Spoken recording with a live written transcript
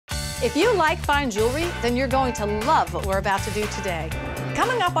If you like fine jewelry, then you're going to love what we're about to do today.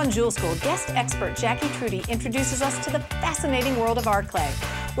 Coming up on Jewel School, guest expert Jackie Truty introduces us to the fascinating world of art clay,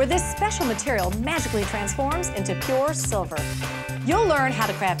 where this special material magically transforms into pure silver. You'll learn how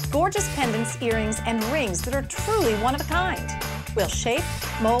to craft gorgeous pendants, earrings, and rings that are truly one of a kind. We'll shape,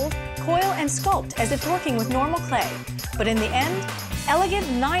 mold, coil, and sculpt as if working with normal clay. But in the end, elegant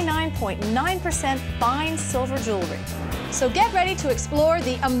 99.9% fine silver jewelry. So get ready to explore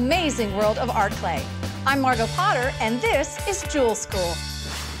the amazing world of art clay. I'm Margot Potter, and this is Jewel School.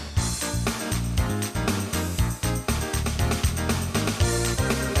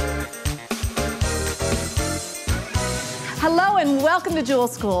 Hello and welcome to Jewel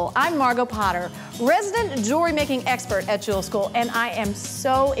School. I'm Margot Potter, resident jewelry making expert at Jewel School, and I am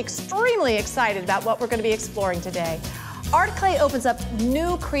so extremely excited about what we're going to be exploring today. Art clay opens up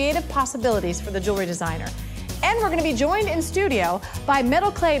new creative possibilities for the jewelry designer. And we're going to be joined in studio by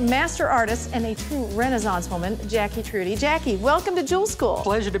metal clay master artist and a true Renaissance woman, Jackie Truty. Jackie, welcome to Jewel School.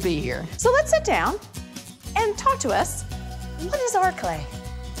 Pleasure to be here. So let's sit down and talk to us. What is art clay?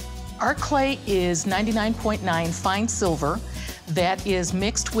 Art clay is 99.9 fine silver that is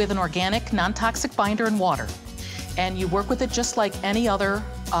mixed with an organic, non-toxic binder and water. And you work with it just like any other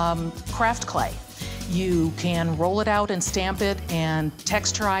craft clay. You can roll it out and stamp it and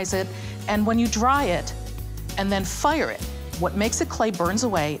texturize it. And when you dry it, and then fire it, what makes it clay burns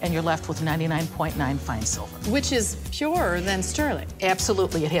away and you're left with 99.9 fine silver. Which is purer than sterling.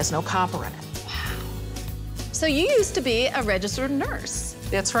 Absolutely, it has no copper in it. Wow. So you used to be a registered nurse.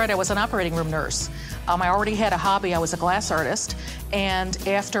 That's right, I was an operating room nurse. I already had a hobby, I was a glass artist, and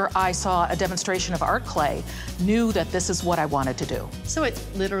after I saw a demonstration of art clay, knew that this is what I wanted to do. So it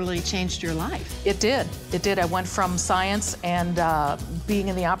literally changed your life. It did, it did. I went from science and being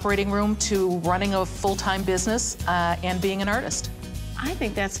in the operating room to running a full-time business and being an artist. I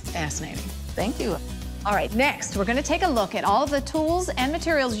think that's fascinating. Thank you. All right, next, we're gonna take a look at all of the tools and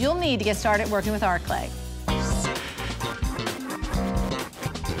materials you'll need to get started working with art clay.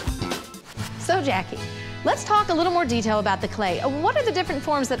 So Jackie, let's talk a little more detail about the clay. What are the different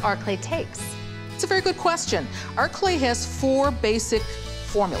forms that art clay takes? It's a very good question. Art clay has 4 basic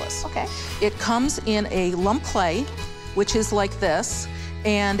formulas. Okay. It comes in a lump clay, which is like this,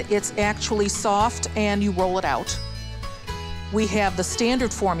 and it's actually soft and you roll it out. We have the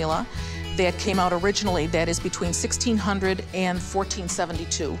standard formula that came out originally that is between 1600 and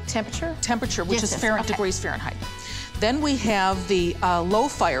 1472. Temperature? Temperature, which Yes, is okay. degrees Fahrenheit. Then we have the low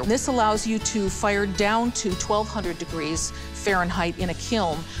fire. This allows you to fire down to 1200 degrees Fahrenheit in a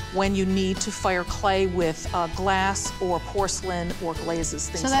kiln when you need to fire clay with glass or porcelain or glazes,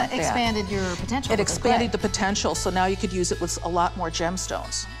 things like that. So that expanded your potential. It expanded the potential, so now you could use it with a lot more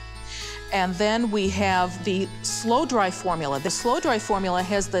gemstones. And then we have the slow dry formula. The slow dry formula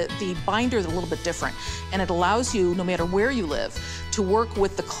has the binder a little bit different, and it allows you, no matter where you live, to work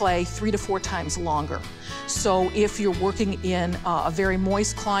with the clay 3 to 4 times longer. So if you're working in a very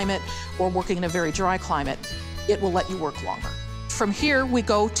moist climate or working in a very dry climate, it will let you work longer. From here, we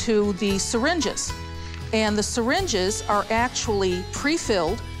go to the syringes. And the syringes are actually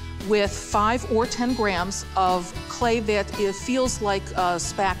pre-filled with 5 or 10 grams of clay that feels like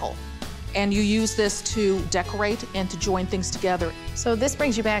spackle. And you use this to decorate and to join things together. So this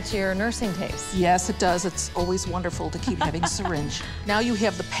brings you back to your nursing days. Yes, it does. It's always wonderful to keep having a syringe. Now you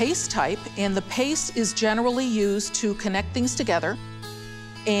have the paste type, and the paste is generally used to connect things together.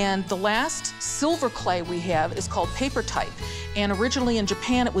 And the last silver clay we have is called paper type. And originally in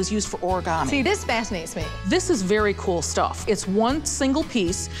Japan, it was used for origami. See, this fascinates me. This is very cool stuff. It's one single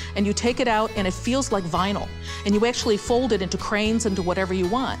piece, and you take it out, and it feels like vinyl. And you actually fold it into cranes, into whatever you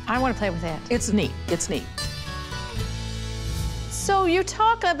want. I want to play with that. It's neat. It's neat. So you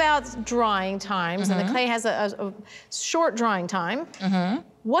talk about drying times, and the clay has a short drying time.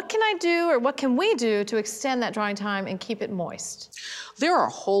 What can I do, or what can we do to extend that drying time and keep it moist? There are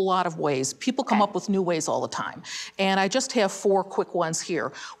a whole lot of ways. People come up with new ways all the time. And I just have 4 quick ones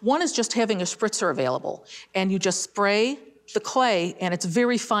here. One is just having a spritzer available, and you just spray the clay, and it's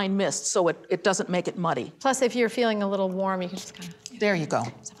very fine mist, so it doesn't make it muddy. Plus, if you're feeling a little warm, you can just kind of... There you go.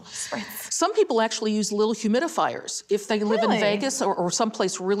 Some people actually use little humidifiers. If they live in Vegas or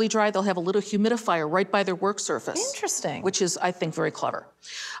someplace really dry, they'll have a little humidifier right by their work surface. Interesting. Which is, I think, very clever.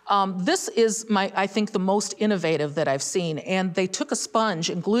 This is, I think, the most innovative that I've seen. And they took a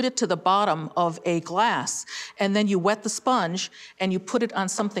sponge and glued it to the bottom of a glass, and then you wet the sponge and you put it on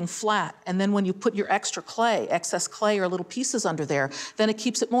something flat. And then when you put your extra clay, excess clay or little pieces under there, then it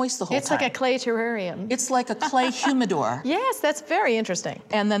keeps it moist the whole time. It's like a clay terrarium. It's like a clay humidor. Yes, that's very Very interesting.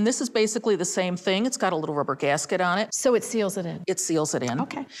 And then this is basically the same thing. It's got a little rubber gasket on it. So it seals it in. It seals it in.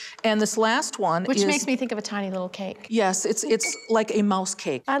 Okay. And this last one Which makes me think of a tiny little cake. Yes, it's like a mouse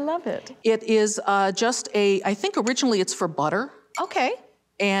cake. I love it. It is just I think originally it's for butter. Okay.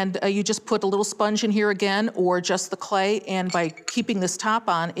 And you just put a little sponge in here again, or just the clay, and by keeping this top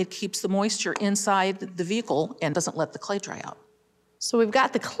on, it keeps the moisture inside the vehicle and doesn't let the clay dry out. So we've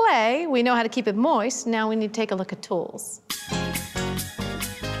got the clay, we know how to keep it moist, now we need to take a look at tools.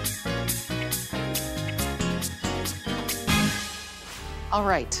 All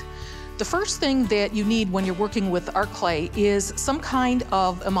right. The first thing that you need when you're working with art clay is some kind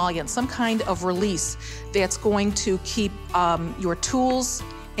of emollient, some kind of release that's going to keep your tools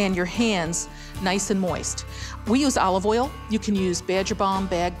and your hands nice and moist. We use olive oil. You can use Badger Balm,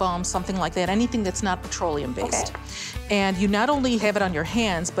 Bag Balm, something like that, anything that's not petroleum based. Okay. And you not only have it on your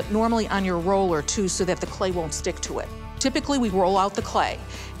hands, but normally on your roller too, so that the clay won't stick to it. Typically we roll out the clay.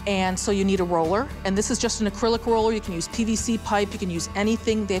 And so you need a roller, and this is just an acrylic roller. You can use PVC pipe, you can use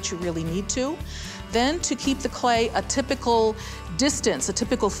anything that you really need to. Then to keep the clay a typical distance, a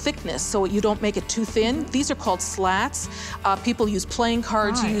typical thickness, so you don't make it too thin. These are called slats. People use playing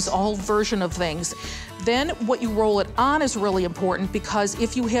cards, you use a whole version of things. Then what you roll it on is really important, because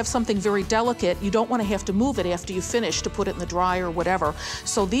if you have something very delicate, you don't want to have to move it after you finish to put it in the dryer or whatever.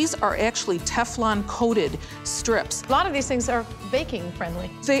 So these are actually Teflon coated strips. A lot of these things are baking friendly.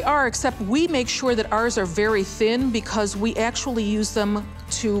 They are, except we make sure that ours are very thin, because we actually use them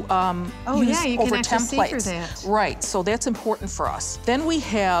to use over templates. See through that. Right, so that's important for us. Then we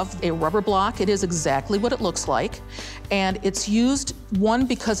have a rubber block. It is exactly what it looks like. And it's used, one,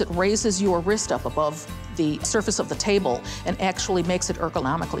 because it raises your wrist up above the surface of the table and actually makes it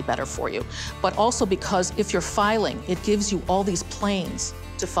ergonomically better for you. But also because if you're filing, it gives you all these planes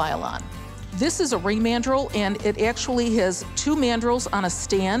to file on. This is a ring mandrel, and it actually has 2 mandrels on a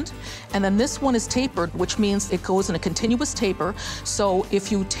stand, and then this one is tapered, which means it goes in a continuous taper. So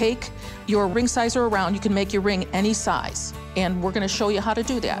if you take your ring sizer around, you can make your ring any size, and we're going to show you how to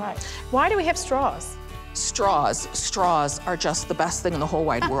do that. Right. Why do we have straws? Straws are just the best thing in the whole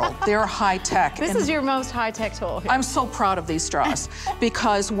wide world. They're high tech. This is your most high tech tool here. I'm so proud of these straws,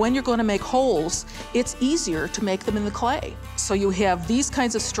 because when you're going to make holes, it's easier to make them in the clay. So you have these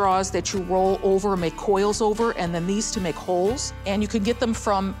kinds of straws that you roll over, make coils over, and then these to make holes. And you can get them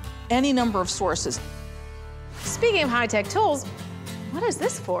from any number of sources. Speaking of high tech tools, what is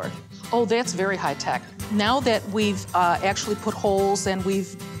this for? Oh, that's very high tech. Now that we've actually put holes and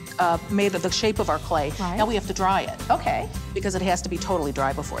we've made the shape of our clay, now we have to dry it. Okay. Because it has to be totally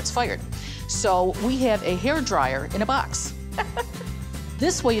dry before it's fired. So we have a hair dryer in a box.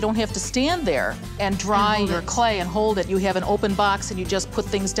 This way you don't have to stand there and dry your clay and hold it. You have an open box and you just put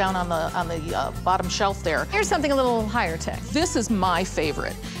things down on the bottom shelf there. Here's something a little higher tech. This is my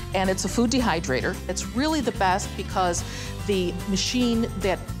favorite, and it's a food dehydrator. It's really the best because the machine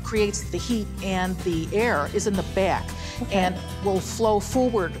that creates the heat and the air is in the back and will flow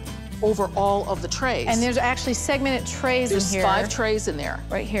forward over all of the trays. And there's actually segmented trays in here. There's 5 trays in there.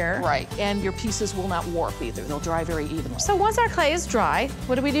 Right here. Right, and your pieces will not warp either. They'll dry very evenly. So once our clay is dry,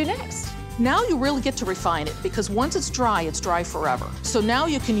 what do we do next? Now you really get to refine it, because once it's dry forever. So now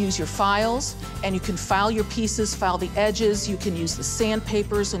you can use your files, and you can file your pieces, file the edges. You can use the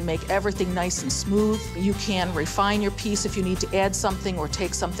sandpapers and make everything nice and smooth. You can refine your piece if you need to add something or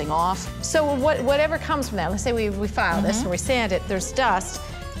take something off. So whatever comes from that, let's say we file this and we sand it, there's dust.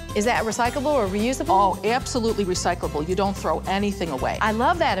 Is that recyclable or reusable? Oh, absolutely recyclable. You don't throw anything away. I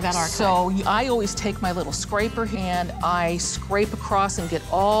love that about our clay. So I always take my little scraper and I scrape across and get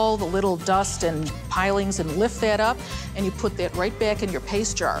all the little dust and pilings and lift that up, and you put that right back in your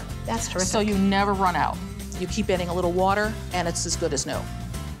paste jar. That's terrific. So you never run out. You keep adding a little water and it's as good as new.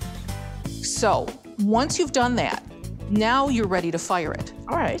 So once you've done that, now you're ready to fire it.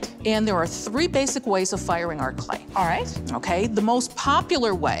 All right. And there are 3 basic ways of firing art clay. All right. Okay, the most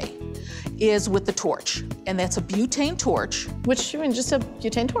popular way is with the torch, and that's a butane torch. Which, I mean, just a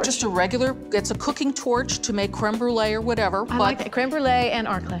butane torch. Just a regular, it's a cooking torch to make creme brulee or whatever. I like that, creme brulee and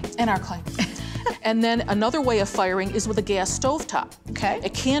art clay. And art clay. And then another way of firing is with a gas stovetop. Okay.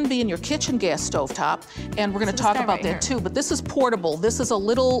 It can be in your kitchen gas stovetop, and we're going to talk about that too. But this is portable. This is a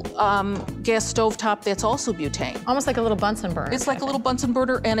little gas stovetop that's also butane. Almost like a little Bunsen burner. It's like a little Bunsen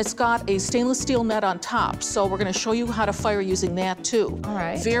burner, and it's got a stainless steel net on top. So we're going to show you how to fire using that too. All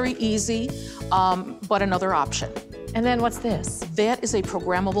right. Very easy, but another option. And then what's this? That is a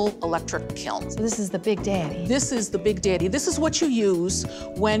programmable electric kiln. So this is the big daddy. This is the big daddy. This is what you use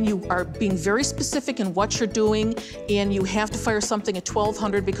when you are being very specific in what you're doing and you have to fire something at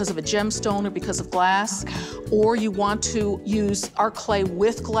 1200 because of a gemstone or because of glass, or you want to use art clay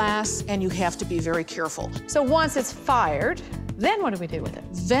with glass and you have to be very careful. So once it's fired, then what do we do with it?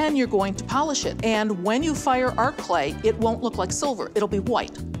 Then you're going to polish it. And when you fire art clay, it won't look like silver, it'll be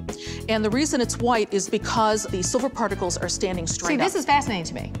white. And the reason it's white is because the silver particles are standing straight up. See, this is fascinating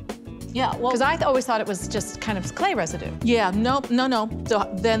to me. Yeah, well, because I always thought it was just kind of clay residue. Yeah, no.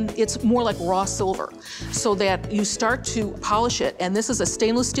 Then it's more like raw silver. So that you start to polish it, and this is a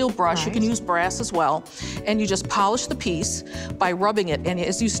stainless steel brush. Right. You can use brass as well. And you just polish the piece by rubbing it. And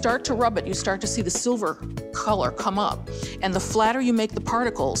as you start to rub it, you start to see the silver color come up. And the flatter you make the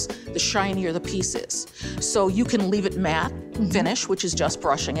particles, the shinier the piece is. So you can leave it matte, finish, which is just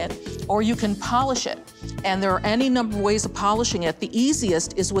brushing it, or you can polish it. And there are any number of ways of polishing it. The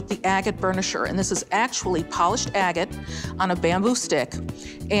easiest is with the agate burnisher, and this is actually polished agate on a bamboo stick,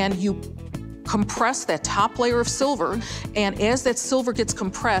 and you compress that top layer of silver, and as that silver gets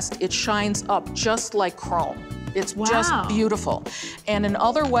compressed, it shines up just like chrome. It's just beautiful. And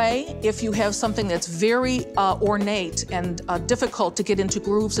another way, if you have something that's very ornate and difficult to get into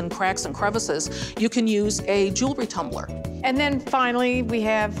grooves and cracks and crevices, you can use a jewelry tumbler. And then finally, we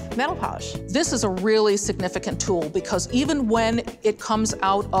have metal polish. This is a really significant tool because even when it comes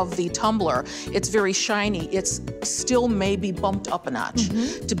out of the tumbler, it's very shiny. It's still maybe bumped up a notch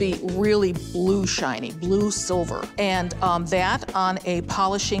to be really blue shiny, blue silver. And that on a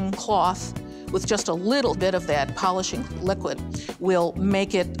polishing cloth with just a little bit of that polishing liquid will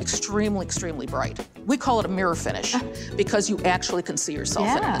make it extremely, extremely bright. We call it a mirror finish because you actually can see yourself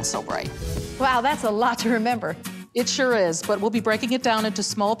in it. It's so bright. Wow, that's a lot to remember. It sure is, but we'll be breaking it down into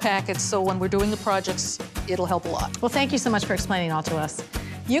small packets, so when we're doing the projects, it'll help a lot. Well, thank you so much for explaining all to us.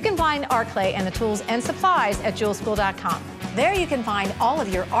 You can find art clay and the tools and supplies at jewelschool.com. There you can find all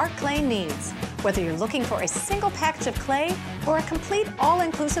of your art clay needs, whether you're looking for a single package of clay or a complete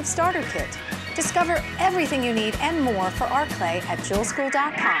all-inclusive starter kit. Discover everything you need and more for art clay at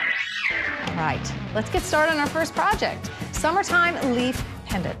jewelschool.com. All right, let's get started on our first project, Summertime Leaf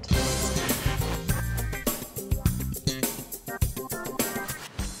Pendant.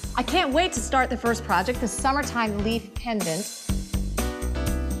 I can't wait to start the first project, the Summertime Leaf Pendant.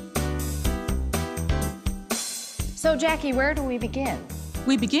 So Jackie, where do we begin?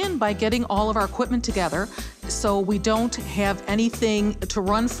 We begin by getting all of our equipment together so we don't have anything to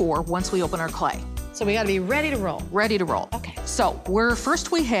run for once we open our clay. So we gotta be ready to roll. Ready to roll. Okay. So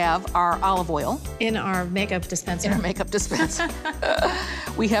first we have our olive oil. In our makeup dispenser. In our makeup dispenser.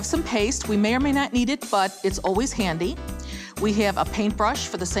 We have some paste. We may or may not need it, but it's always handy. We have a paintbrush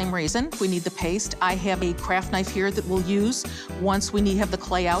for the same reason. We need the paste. I have a craft knife here that we'll use once we have the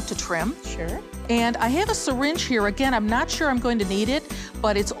clay out to trim. Sure. And I have a syringe here. Again, I'm not sure I'm going to need it,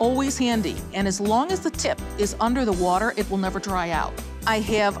 but it's always handy. And as long as the tip is under the water, it will never dry out. I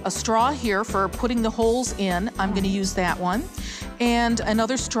have a straw here for putting the holes in. I'm going to use that one. And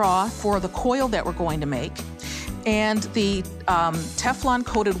another straw for the coil that we're going to make. And the Teflon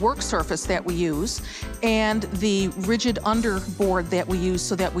coated work surface that we use, and the rigid underboard that we use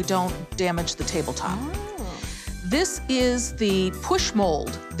so that we don't damage the tabletop. Oh. This is the push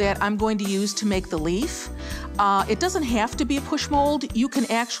mold that I'm going to use to make the leaf. It doesn't have to be a push mold. You can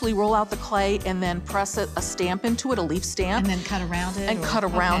actually roll out the clay and then press a stamp into it, a leaf stamp. And then cut around it? And cut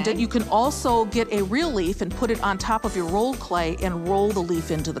around it. You can also get a real leaf and put it on top of your rolled clay and roll the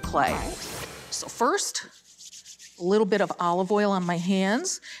leaf into the clay. Right. So first, a little bit of olive oil on my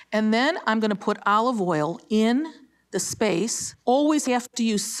hands, and then I'm going to put olive oil in the space. Always have to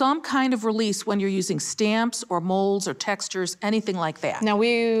use some kind of release when you're using stamps or molds or textures, anything like that. Now,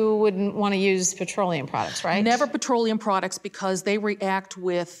 we wouldn't want to use petroleum products, right? Never petroleum products because they react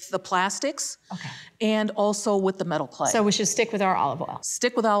with the plastics and also with the metal clay. So we should stick with our olive oil.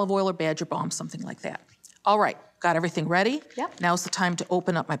 Stick with olive oil or Badger Balm, something like that. All right, got everything ready? Yep. Now's the time to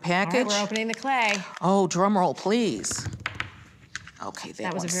open up my package. All right, we're opening the clay. Oh, drum roll, please. Okay,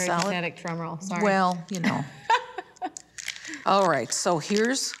 that was a very pathetic drum roll, sorry. Well, you know. All right, so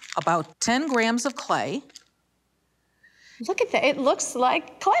here's about 10 grams of clay. Look at that, it looks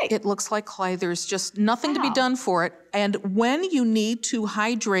like clay. It looks like clay. There's just nothing to be done for it. And when you need to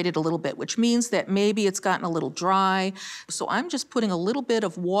hydrate it a little bit, which means that maybe it's gotten a little dry, so I'm just putting a little bit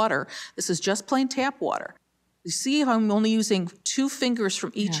of water. This is just plain tap water. You see, I'm only using 2 fingers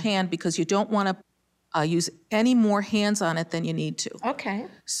from each hand because you don't want to use any more hands on it than you need to. Okay.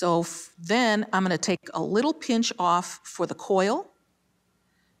 So then I'm going to take a little pinch off for the coil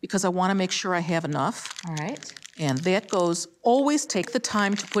because I want to make sure I have enough. All right. And that goes, always take the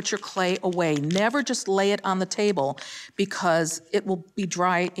time to put your clay away. Never just lay it on the table, because it will be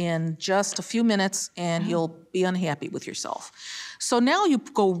dry in just a few minutes and you'll be unhappy with yourself. So now you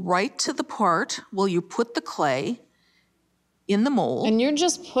go right to the part where you put the clay in the mold. And you're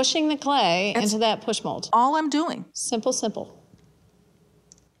just pushing the clay into that push mold. All I'm doing. Simple, simple.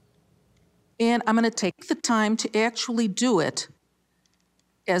 And I'm going to take the time to actually do it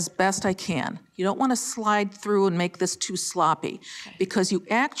as best I can. You don't want to slide through and make this too sloppy, because you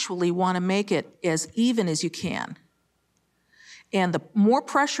actually want to make it as even as you can. And the more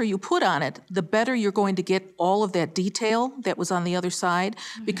pressure you put on it, the better you're going to get all of that detail that was on the other side,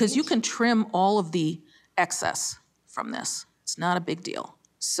 because you can trim all of the excess from this. It's not a big deal.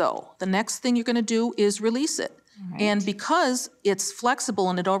 So the next thing you're going to do is release it. And because it's flexible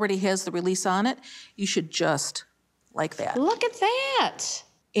and it already has the release on it, you should just like that. Look at that.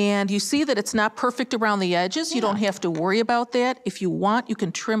 And you see that it's not perfect around the edges. You don't have to worry about that. If you want, you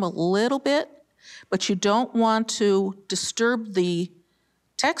can trim a little bit, but you don't want to disturb the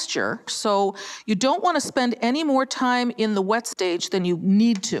texture. So you don't want to spend any more time in the wet stage than you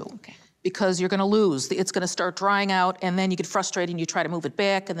need to, because you're going to lose. It's going to start drying out, and then you get frustrated and you try to move it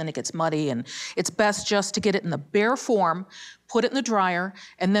back, and then it gets muddy. And it's best just to get it in the bare form, put it in the dryer,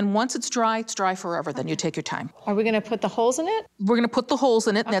 and then once it's dry forever. Then you take your time. Are we going to put the holes in it? We're going to put the holes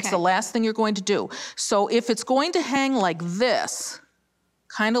in it, and that's the last thing you're going to do. So if it's going to hang like this,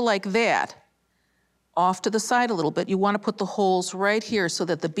 kind of like that, off to the side a little bit, you want to put the holes right here so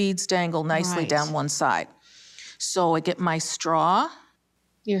that the beads dangle nicely down one side. So I get my straw.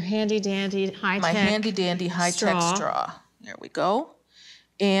 Your handy-dandy, high-tech My handy-dandy, high-tech straw. There we go.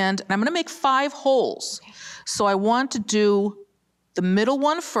 And I'm going to make 5 holes. So I want to do the middle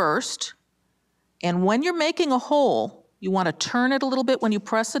one first. And when you're making a hole, you want to turn it a little bit when you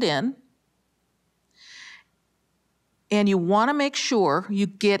press it in. And you want to make sure you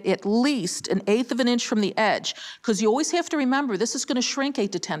get at least 1/8 of an inch from the edge, because you always have to remember this is going to shrink 8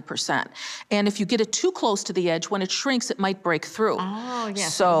 to 10%. And if you get it too close to the edge, when it shrinks, it might break through. Oh,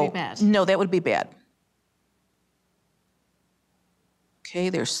 yes, so, that would be bad. No, that would be bad. Okay,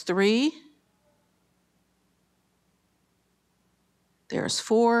 there's 3. There's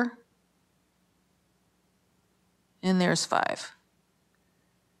 4. And there's 5.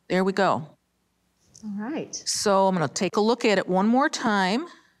 There we go. All right. So I'm going to take a look at it one more time,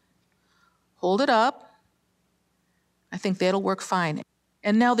 hold it up. I think that'll work fine.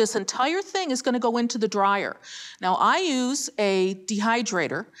 And now this entire thing is going to go into the dryer. Now I use a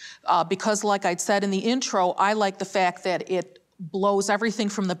dehydrator because, like I'd said in the intro, I like the fact that it blows everything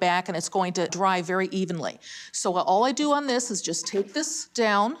from the back and it's going to dry very evenly. So all I do on this is just take this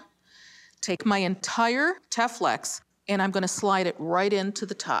down, take my entire Teflex, and I'm going to slide it right into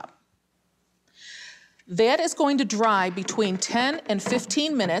the top. That is going to dry between 10 and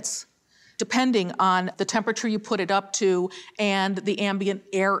 15 minutes, depending on the temperature you put it up to and the ambient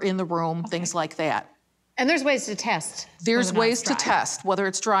air in the room, things like that. And there's ways to test. There's ways to test whether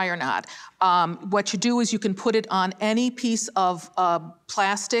it's dry or not. What you do is you can put it on any piece of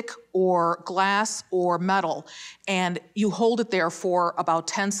plastic or glass or metal, and you hold it there for about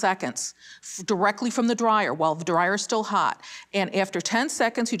 10 seconds directly from the dryer while the dryer is still hot. And after 10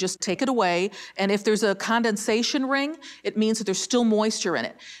 seconds, you just take it away. And if there's a condensation ring, it means that there's still moisture in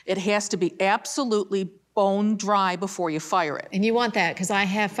it. It has to be absolutely bone dry before you fire it. And you want that, because I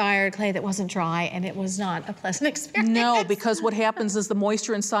have fired clay that wasn't dry and it was not a pleasant experience. No, because what happens is the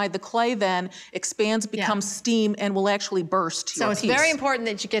moisture inside the clay then expands, becomes steam, and will actually burst your piece. So it's very important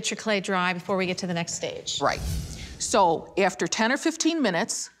that you get your clay dry before we get to the next stage. Right. So after 10 or 15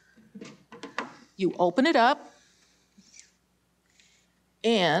 minutes, you open it up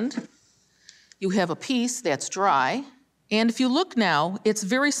and you have a piece that's dry. And if you look now, it's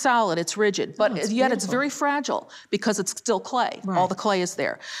very solid, it's rigid, but yet it's very fragile because it's still clay. All the clay is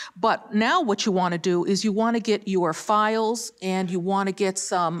there. But now what you want to do is you want to get your files and you want to get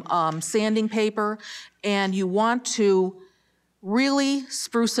some sanding paper and you want to really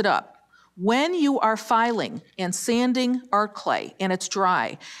spruce it up. When you are filing and sanding art clay and it's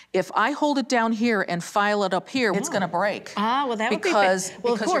dry, if I hold it down here and file it up here, it's going to break. Ah, well, that would be because,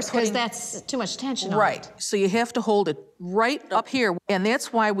 well, of course, because putting, that's too much tension on right. it. So you have to hold it right up here. And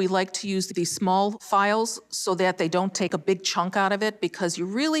that's why we like to use these small files so that they don't take a big chunk out of it, because you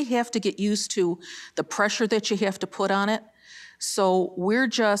really have to get used to the pressure that you have to put on it. So we're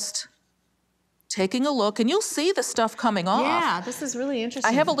just taking a look, and you'll see the stuff coming off. Yeah, this is really interesting.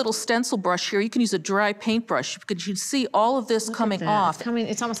 I have a little stencil brush here. You can use a dry paintbrush because you can see all of this coming off.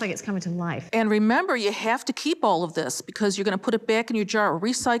 It's almost like it's coming to life. And remember, you have to keep all of this because you're going to put it back in your jar.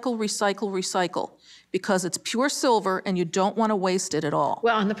 Recycle, recycle, recycle, because it's pure silver and you don't want to waste it at all.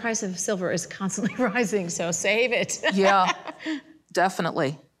 Well, and the price of silver is constantly rising, so save it. Yeah,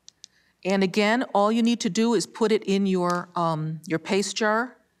 definitely. And again, all you need to do is put it in your paste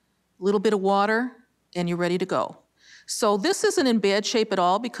jar, a little bit of water, and you're ready to go. So this isn't in bad shape at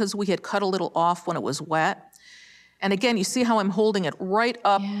all because we had cut a little off when it was wet. And again, you see how I'm holding it right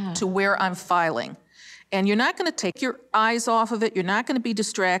up to where I'm filing. And you're not going to take your eyes off of it. You're not going to be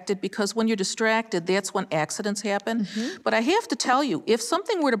distracted because when you're distracted, that's when accidents happen. But I have to tell you, if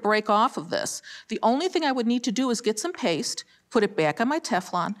something were to break off of this, the only thing I would need to do is get some paste, put it back on my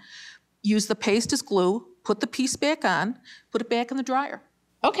Teflon, use the paste as glue, put the piece back on, put it back in the dryer.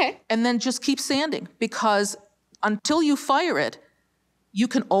 Okay. And then just keep sanding because until you fire it, you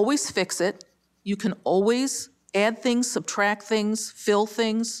can always fix it. You can always add things, subtract things, fill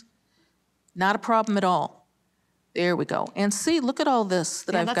things. Not a problem at all. There we go. And see, look at all this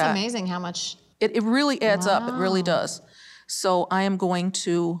that I've got. That's amazing how much. It really adds up. It really does. So I am going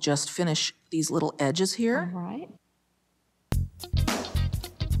to just finish these little edges here. All right.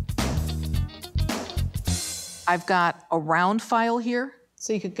 I've got a round file here.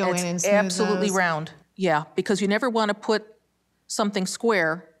 So you could go in and smooth absolutely those. Round. Yeah, because you never want to put something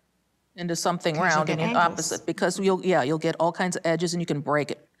square into something round and the opposite because you'll get all kinds of edges and you can break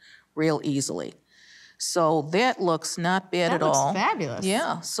it real easily. So that looks not bad at all. That looks fabulous.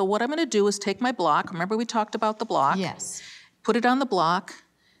 Yeah, so what I'm going to do is take my block. Remember we talked about the block? Yes. Put it on the block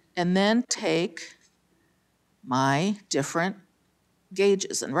and then take my different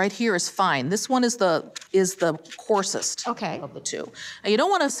gauges, and right here is fine. This one is the coarsest of the two. Now you don't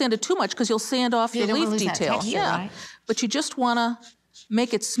want to sand it too much because you'll sand off your leaf detail. Texture, right? But you just want to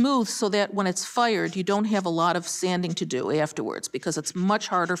make it smooth so that when it's fired, you don't have a lot of sanding to do afterwards because it's much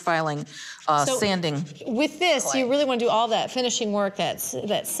harder filing, sanding. With this, you really want to do all that finishing work, that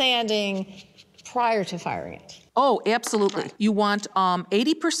sanding prior to firing it. Oh, absolutely. Right. You want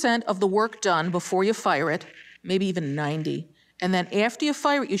 80% of the work done before you fire it, maybe even 90. And then after you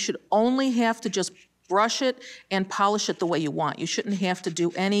fire it, you should only have to just brush it and polish it the way you want. You shouldn't have to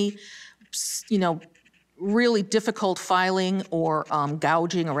do any, really difficult filing or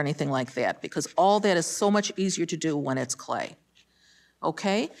gouging or anything like that because all that is so much easier to do when it's clay.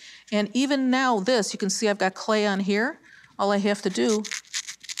 Okay? And even now this, you can see I've got clay on here. All I have to do,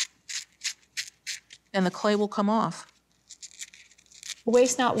 and the clay will come off.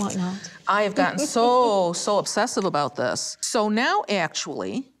 Waste not, want not. I have gotten so obsessive about this. So now,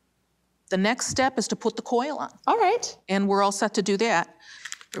 actually, the next step is to put the coil on. All right. And we're all set to do that.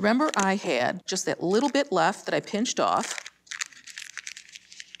 Remember, I had just that little bit left that I pinched off.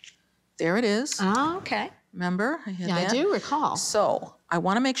 There it is. Oh, okay. Remember? I had that. I do recall. So I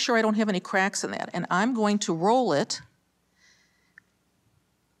want to make sure I don't have any cracks in that. And I'm going to roll it.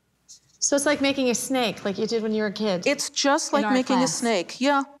 So it's like making a snake, like you did when you were a kid. It's just like making a snake,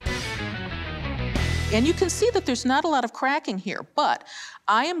 yeah. And you can see that there's not a lot of cracking here, but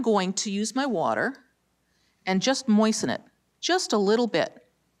I am going to use my water and just moisten it, just a little bit.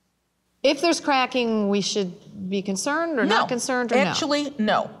 If there's cracking, we should be concerned or not concerned, or actually,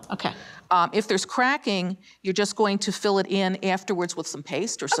 no. Okay. If there's cracking, you're just going to fill it in afterwards with some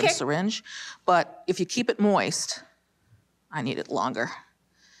paste or some syringe. But if you keep it moist, I need it longer.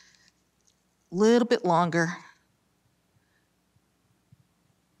 Little bit longer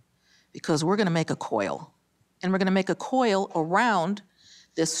because we're going to make a coil, and we're going to make a coil around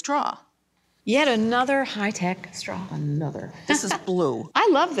this straw. Yet another high-tech straw. Another. This is blue. I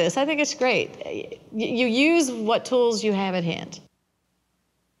love this. I think it's great. You use what tools you have at hand.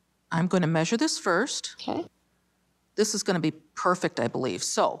 I'm going to measure this first. Okay. This is going to be perfect, I believe.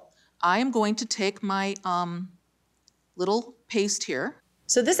 So I am going to take my little paste here.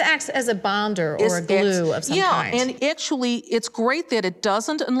 So this acts as a bonder or a glue of some kind. Yeah, and actually, it's great that it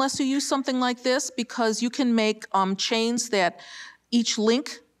doesn't unless you use something like this because you can make chains that each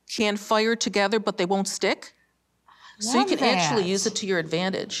link can fire together, but they won't stick. So you can actually use it to your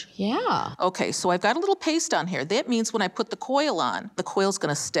advantage. Yeah. Okay, so I've got a little paste on here. That means when I put the coil on, the coil's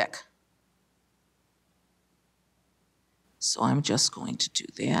going to stick. So I'm just going to do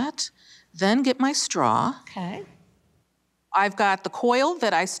that. Then get my straw. Okay. I've got the coil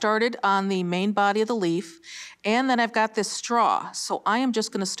that I started on the main body of the leaf, and then I've got this straw. So I am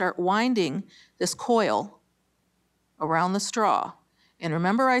just going to start winding this coil around the straw. And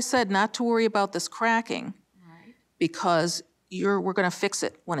remember I said not to worry about this cracking because we're going to fix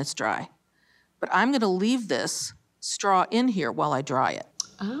it when it's dry. but I'm gonna leave this straw in here while I dry it.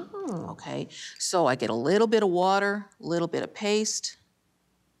 Oh. Okay, so I get a little bit of water, a little bit of paste,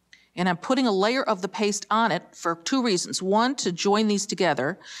 and I'm putting a layer of the paste on it for 2 reasons. 1, to join these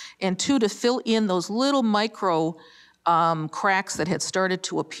together, and 2, to fill in those little micro cracks that had started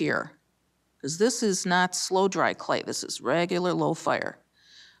to appear. Because this is not slow dry clay, this is regular low fire.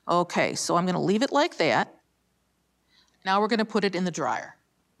 Okay, so I'm gonna leave it like that. Now we're gonna put it in the dryer.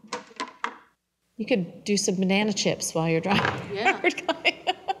 You could do some banana chips while you're drying. Yeah.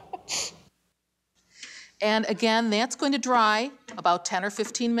 And again, that's going to dry about 10 or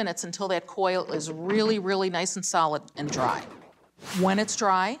 15 minutes until that coil is really, really nice and solid and dry. When it's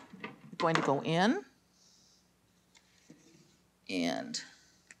dry, I'm going to go in and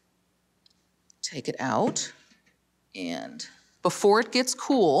take it out. And before it gets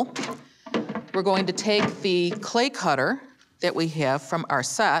cool, we're going to take the clay cutter that we have from our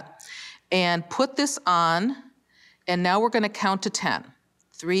set and put this on, and now we're gonna count to 10.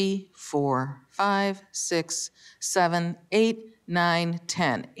 3, 4, 5, 6, 7, 8, 9,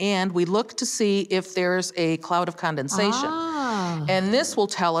 10. And we look to see if there's a cloud of condensation. Ah. And this will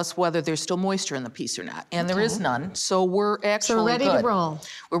tell us whether there's still moisture in the piece or not. And there is none, so we're actually ready to roll.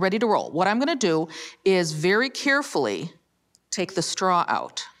 We're ready to roll. What I'm gonna do is very carefully take the straw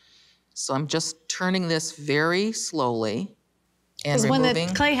out. So I'm just turning this very slowly and Because when removing.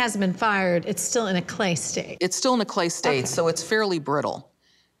 the clay hasn't been fired, it's still in a clay state. It's still in a clay state, so it's fairly brittle.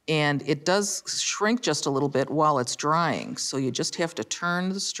 And it does shrink just a little bit while it's drying. So you just have to turn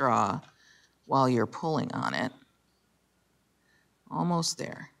the straw while you're pulling on it. Almost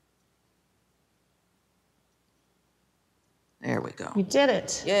there. There we go. You did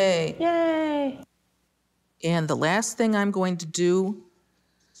it. Yay. Yay. And the last thing I'm going to do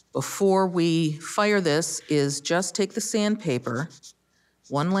before we fire this is just take the sandpaper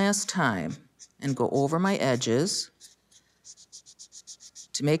one last time and go over my edges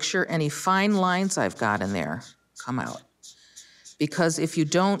to make sure any fine lines I've got in there come out. Because if you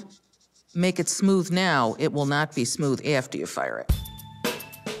don't make it smooth now, it will not be smooth after you fire it.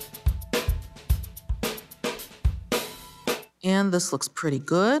 And this looks pretty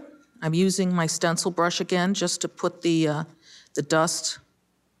good. I'm using my stencil brush again just to put the dust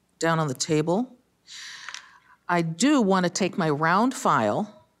down on the table. I do want to take my round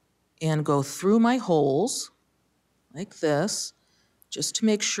file and go through my holes like this, just to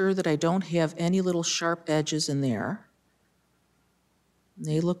make sure that I don't have any little sharp edges in there.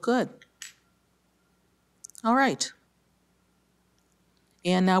 They look good. All right.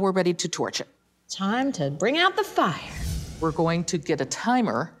 And now we're ready to torch it. Time to bring out the fire. We're going to get a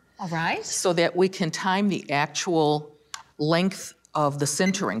timer. All right. So that we can time the actual length of the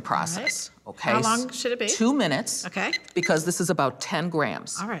sintering process. Right. Okay. How long should it be? 2 minutes. Okay. Because this is about 10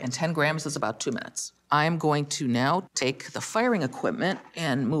 grams. All right. And 10 grams is about 2 minutes. I'm going to now take the firing equipment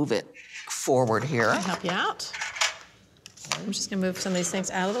and move it forward here. Can I help you out? I'm just gonna move some of these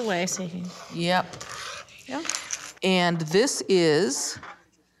things out of the way so you can. Yep. Yeah. And this is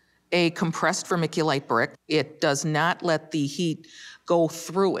a compressed vermiculite brick. It does not let the heat go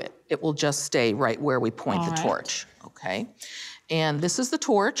through it. It will just stay right where we point the torch, okay? And this is the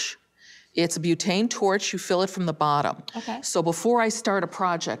torch. It's a butane torch. You fill it from the bottom. Okay. So before I start a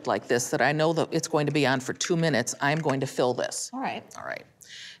project like this that I know that it's going to be on for 2 minutes, I'm going to fill this. All right. All right.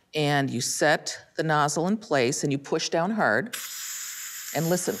 And you set the nozzle in place and you push down hard and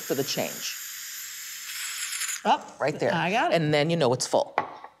listen for the change. Oh, Right there. I got it. And then you know it's full.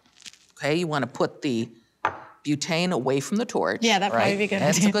 Okay, you want to put the butane away from the torch. Yeah, that'd probably be a good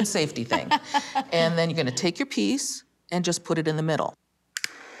That's idea. a good safety thing. And then you're going to take your piece and just put it in the middle.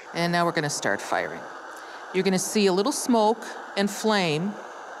 And now we're going to start firing. You're going to see a little smoke and flame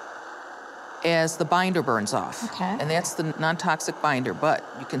as the binder burns off. Okay. And that's the non-toxic binder, but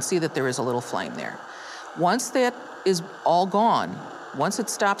you can see that there is a little flame there. Once that is all gone, once it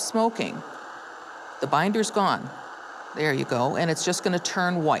stops smoking, the binder's gone. There you go, and it's just gonna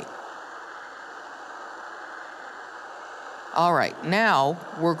turn white. All right, now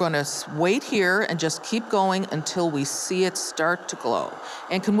we're gonna wait here and just keep going until we see it start to glow.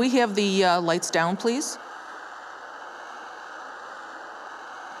 And can we have the lights down, please?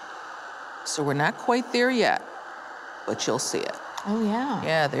 So we're not quite there yet, but you'll see it. Oh, yeah.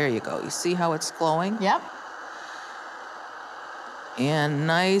 Yeah, there you go. You see how it's glowing? Yep. And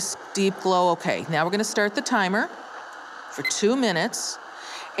nice deep glow. Okay, now we're gonna start the timer for 2 minutes.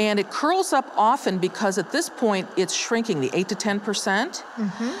 And it curls up often because at this point it's shrinking, the 8 to 10%.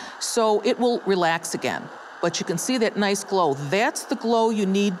 So it will relax again. but you can see that nice glow. That's the glow you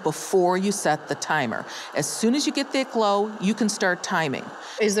need before you set the timer. As soon as you get that glow, you can start timing.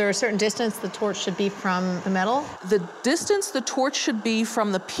 Is there a certain distance the torch should be from the metal? The distance the torch should be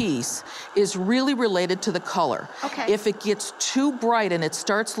from the piece is really related to the color. Okay. If it gets too bright and it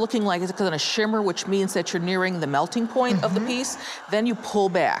starts looking like it's gonna shimmer, which means that you're nearing the melting point of the piece, then you pull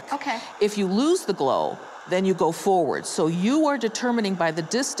back. Okay. If you lose the glow, then you go forward. So you are determining by the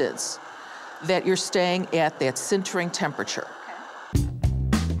distance that you're staying at that sintering temperature.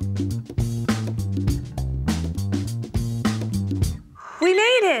 We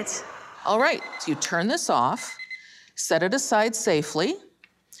made it! All right, so you turn this off, set it aside safely,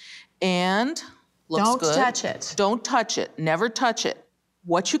 and looks good. Don't touch it. Don't touch it, never touch it.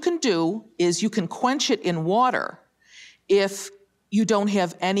 What you can do is you can quench it in water if you don't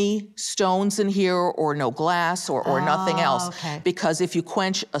have any stones in here or no glass or nothing else. Okay. Because if you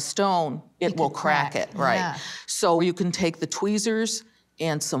quench a stone, it will crack it, right? Yeah. So you can take the tweezers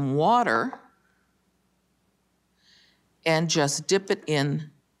and some water and just dip it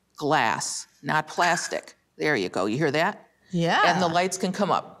in glass, not plastic. There you go, you hear that? Yeah. And the lights can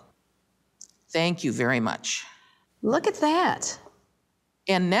come up. Thank you very much. Look at that.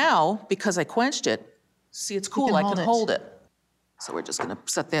 And now, because I quenched it, see, it's cool, I can hold it. So we're just gonna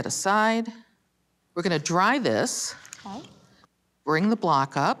set that aside. We're gonna dry this. Okay. Bring the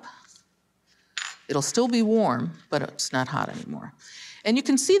block up. It'll still be warm, but it's not hot anymore. And you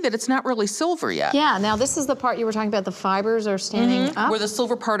can see that it's not really silver yet. Yeah, now this is the part you were talking about, the fibers are standing up? Where the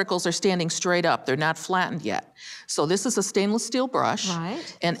silver particles are standing straight up. They're not flattened yet. So this is a stainless steel brush.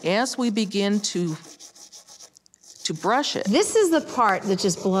 Right. And as we begin to brush it. This is the part that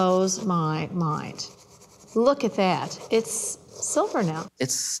just blows my mind. Look at that. It's silver now.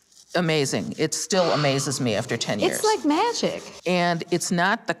 It's amazing. It still amazes me after 10 years. It's like magic. And it's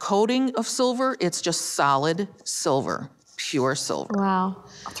not the coating of silver, it's just solid silver, pure silver. Wow.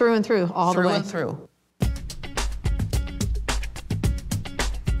 Through and through, all the way. Through and through.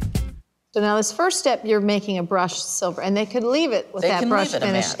 So now this first step, you're making a brushed silver, and they could leave it with that brush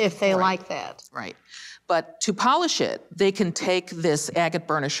finish if they like that. Right. But to polish it, they can take this agate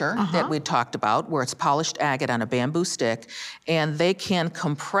burnisher that we talked about, where it's polished agate on a bamboo stick, and they can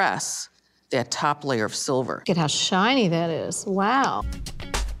compress that top layer of silver. Look at how shiny that is. Wow.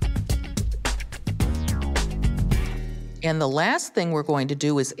 And the last thing we're going to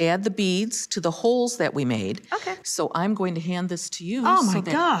do is add the beads to the holes that we made. Okay. So I'm going to hand this to you. Oh my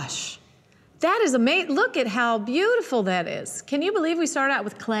gosh. That is amazing. Look at how beautiful that is. Can you believe we started out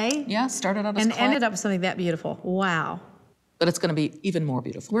with clay? Yeah, started out as and clay. ended up with something that beautiful. Wow. But it's going to be even more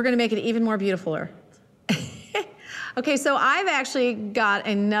beautiful. We're going to make it even more beautifuler. Okay, so I've actually got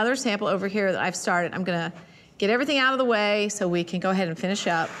another sample over here that I've started. I'm going to get everything out of the way so we can go ahead and finish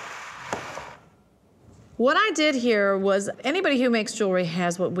up. What I did here was, anybody who makes jewelry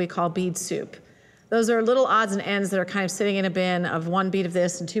has what we call bead soup. Those are little odds and ends that are kind of sitting in a bin of 1 bead of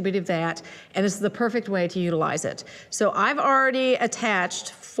this and 2 bead of that, and this is the perfect way to utilize it. So I've already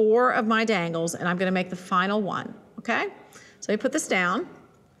attached 4 of my dangles, and I'm gonna make the final one, okay? So I put this down.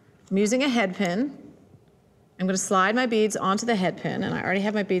 I'm using a head pin. I'm gonna slide my beads onto the head pin, and I already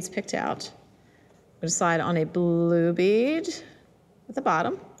have my beads picked out. I'm gonna slide on a blue bead at the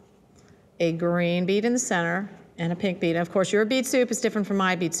bottom, a green bead in the center, and a pink bead. Of course, your bead soup is different from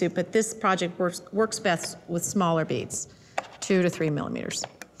my bead soup, but this project works best with smaller beads, 2 to 3 millimeters.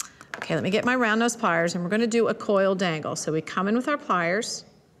 Okay, let me get my round nose pliers, and we're gonna do a coil dangle. So we come in with our pliers.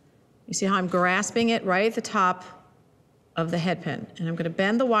 You see how I'm grasping it right at the top of the head pin, and I'm gonna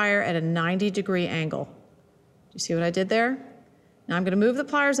bend the wire at a 90-degree angle. Do you see what I did there? Now I'm gonna move the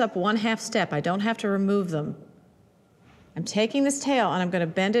pliers up 1/2 step. I don't have to remove them. I'm taking this tail and I'm gonna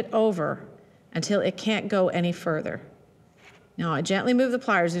bend it over until it can't go any further. Now I gently move the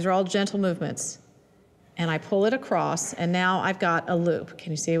pliers, these are all gentle movements, and I pull it across, and now I've got a loop.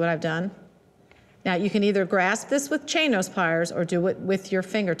 Can you see what I've done? Now you can either grasp this with chain nose pliers or do it with your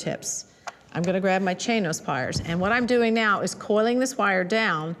fingertips. I'm gonna grab my chain nose pliers, and what I'm doing now is coiling this wire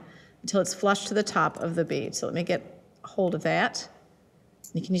down until it's flush to the top of the bead. So let me get a hold of that.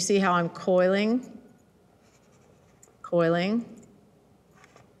 And can you see how I'm coiling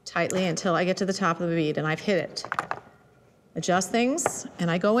tightly until I get to the top of the bead, and I've hit it. Adjust things, and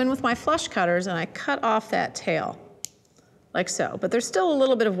I go in with my flush cutters and I cut off that tail, like so. But there's still a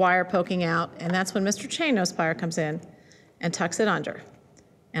little bit of wire poking out, and that's when Mr. Chain Nose Plier comes in and tucks it under.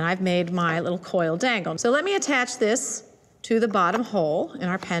 And I've made my little coil dangle. So let me attach this to the bottom hole in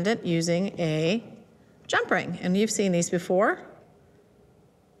our pendant using a jump ring. And you've seen these before.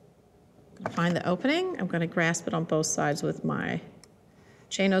 I'm gonna find the opening. I'm gonna grasp it on both sides with my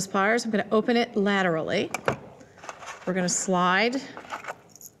chain nose pliers. I'm going to open it laterally. We're going to slide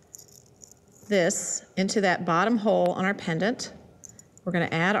this into that bottom hole on our pendant. We're going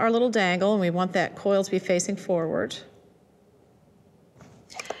to add our little dangle, and we want that coil to be facing forward.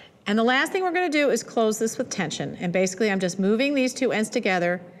 And the last thing we're going to do is close this with tension. And basically, I'm just moving these two ends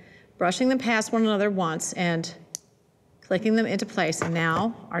together, brushing them past one another once, and clicking them into place. And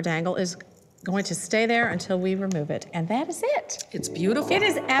now our dangle is going to stay there until we remove it. And that is it. It's beautiful. It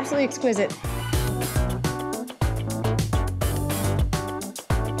is absolutely exquisite.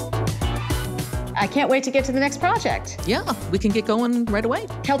 I can't wait to get to the next project. Yeah, we can get going right away.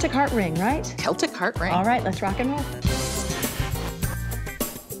 Celtic heart ring, right? Celtic heart ring. All right, let's rock and roll.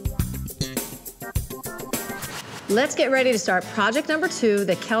 Let's get ready to start project number 2,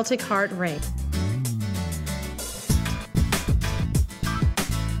 the Celtic heart ring.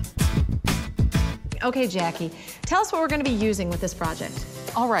 Okay, Jackie, tell us what we're going to be using with this project.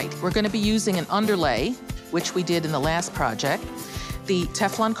 All right, we're going to be using an underlay, which we did in the last project, the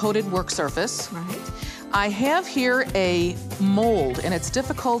Teflon coated work surface. Right. I have here a mold, and it's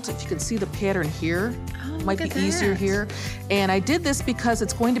difficult if you can see the pattern here. Might be easier here. And I did this because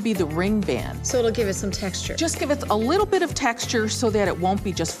it's going to be the ring band. So it'll give it some texture. Just give it a little bit of texture so that it won't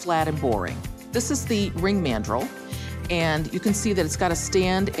be just flat and boring. This is the ring mandrel, and you can see that it's got a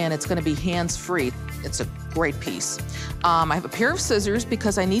stand and it's going to be hands-free. It's a great piece. I have a pair of scissors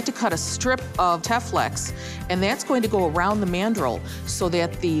because I need to cut a strip of Teflex, and that's going to go around the mandrel so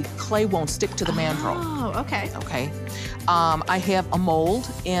that the clay won't stick to the mandrel. Oh, okay. Okay. I have a mold,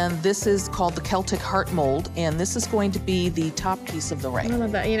 and this is called the Celtic heart mold, and this is going to be the top piece of the ring. I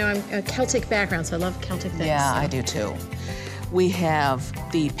love that. You know, I'm a Celtic background, so I love Celtic things. Yeah, I do too. We have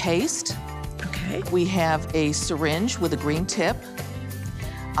the paste. Okay. We have a syringe with a green tip,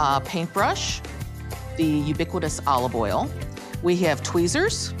 a paintbrush, the ubiquitous olive oil. We have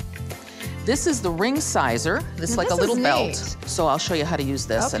tweezers. This is the ring sizer. This is like a little belt. So I'll show you how to use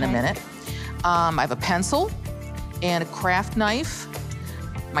this in a minute. I have a pencil and a craft knife,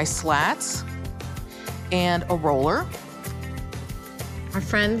 my slats, and a roller. Our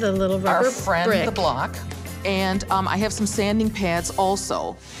friend, the little rubber brick. The block. And I have some sanding pads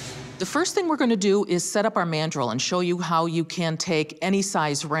also. The first thing we're going to do is set up our mandrel and show you how you can take any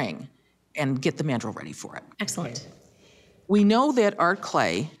size ring and get the mandrel ready for it. Excellent. We know that art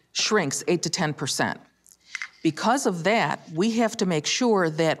clay shrinks 8 to 10%. Because of that, we have to make sure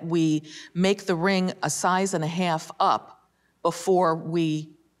that we make the ring a size and a half up before we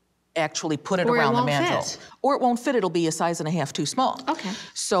actually put it around the mandrel. Or it won't fit, it'll be a size and a half too small. Okay.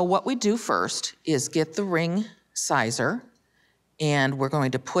 So what we do first is get the ring sizer, and we're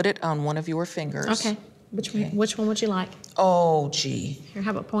going to put it on one of your fingers. Okay. Which one would you like? Oh, gee. Here,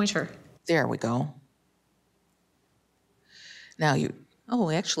 how about pointer? There we go. Now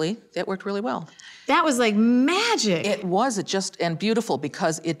actually, that worked really well. That was like magic. It was, and beautiful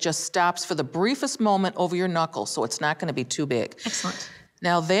because it just stops for the briefest moment over your knuckle, so it's not gonna be too big. Excellent.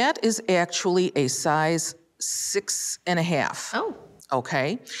 Now that is actually a size 6.5. Oh.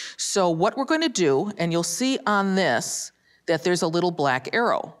 Okay, so what we're gonna do, and you'll see on this that there's a little black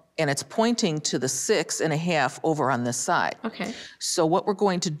arrow, and it's pointing to the 6.5 over on this side. Okay. So what we're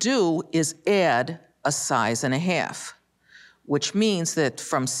going to do is add a size and a half, which means that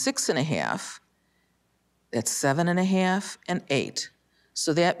from 6.5, that's 7.5 and 8.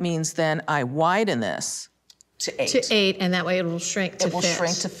 So that means then I widen this to 8. To 8, and that way it will shrink to fit. It will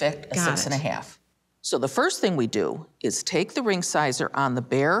shrink to fit a 6.5. So the first thing we do is take the ring sizer on the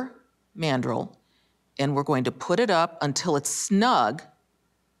bare mandrel, and we're going to put it up until it's snug,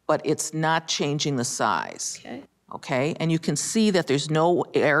 but it's not changing the size. Okay. Okay, and you can see that there's no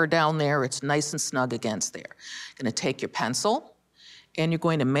air down there. It's nice and snug against there. You're gonna take your pencil, and you're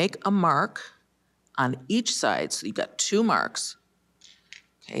going to make a mark on each side. So you've got 2 marks.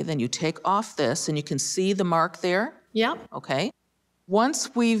 Okay, then you take off this, and you can see the mark there. Yep. Okay.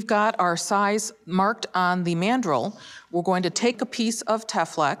 Once we've got our size marked on the mandrel, we're going to take a piece of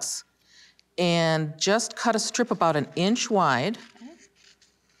Teflex and just cut a strip about 1 inch wide.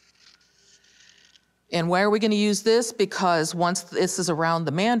 And why are we going to use this? Because once this is around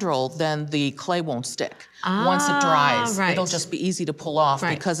the mandrel, then the clay won't stick. Once it dries, it'll just be easy to pull off,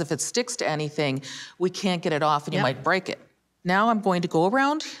 because if it sticks to anything, we can't get it off and you might break it. Now I'm going to go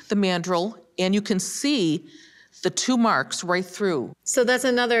around the mandrel, and you can see the 2 marks right through. So that's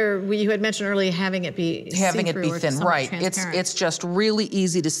another, you had mentioned earlier, having it be thin, right. It's just really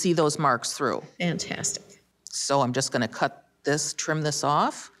easy to see those marks through. Fantastic. So I'm just going to trim this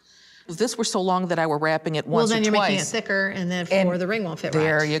off. If this were so long that I were wrapping it once or twice. Well, then you're making it thicker, and then the ring won't fit right.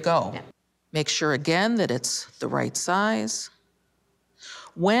 There you go. Yeah. Make sure again that it's the right size.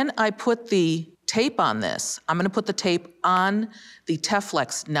 when I put the tape on this, I'm gonna put the tape on the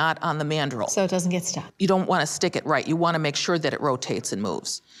Teflex, not on the mandrel. So it doesn't get stuck. You don't wanna stick it right. You wanna make sure that it rotates and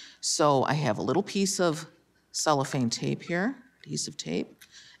moves. So I have a little piece of cellophane tape here, adhesive tape,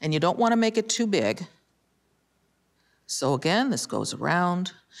 and you don't wanna make it too big. So again, this goes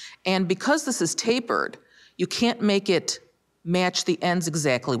around. And because this is tapered, you can't make it match the ends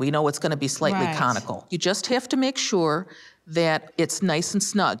exactly. We know it's gonna be slightly conical. You just have to make sure that it's nice and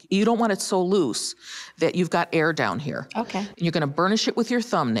snug. You don't want it so loose that you've got air down here. Okay. And you're gonna burnish it with your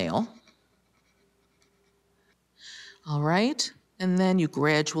thumbnail. All right, and then you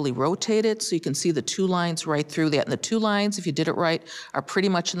gradually rotate it so you can see the 2 lines right through that. And the 2 lines, if you did it right, are pretty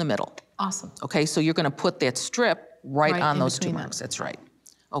much in the middle. Awesome. Okay, so you're gonna put that strip right on those 2 between marks. That's right.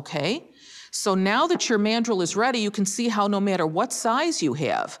 Okay, so now that your mandrel is ready, you can see how no matter what size you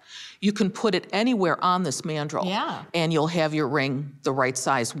have, you can put it anywhere on this mandrel. Yeah. And you'll have your ring the right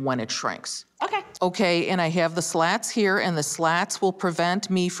size when it shrinks. Okay. Okay, and I have the slats here, and the slats will prevent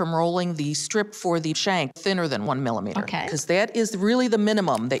me from rolling the strip for the shank thinner than 1 millimeter. Okay. Because that is really the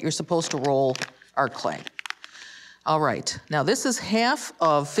minimum that you're supposed to roll art clay. All right, now this is half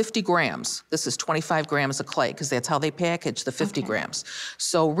of 50 grams. This is 25 grams of clay, because that's how they package the 50 grams.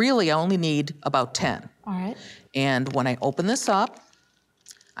 So really, I only need about 10. All right. And when I open this up,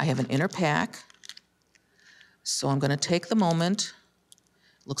 I have an inner pack. So I'm gonna take the moment.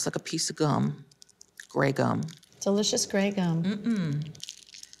 Looks like a piece of gum, gray gum. Delicious gray gum.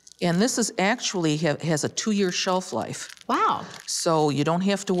 And this is actually has a 2-year shelf life. Wow. So you don't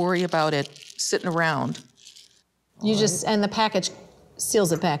have to worry about it sitting around. You just, and the package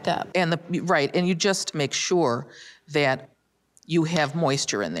seals it back up. And and you just make sure that you have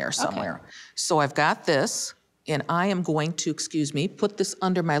moisture in there somewhere. Okay. So I've got this, and I am going to, excuse me, put this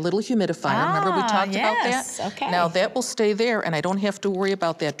under my little humidifier. Remember we talked about that? Okay. Now that will stay there, and I don't have to worry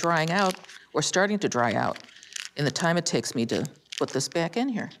about that drying out or starting to dry out in the time it takes me to put this back in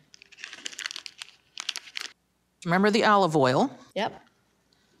here. Remember the olive oil? Yep.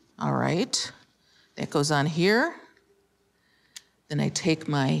 All right, that goes on here. Then I take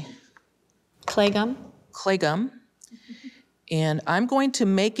my Clay gum. clay gum, and I'm going to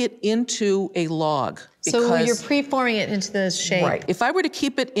make it into a log. So you're preforming it into the shape. Right. If I were to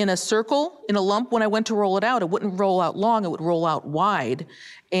keep it in a circle, in a lump, when I went to roll it out, it wouldn't roll out long, it would roll out wide,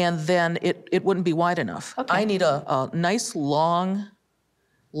 and then it wouldn't be wide enough. Okay. I need a nice long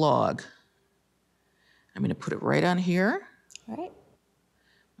log. I'm gonna put it right on here. All right.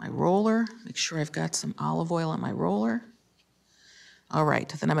 My roller, make sure I've got some olive oil on my roller. All right,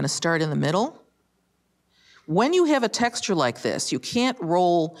 then I'm gonna start in the middle. When you have a texture like this, you can't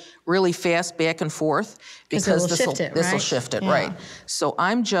roll really fast back and forth because this will shift it, right? So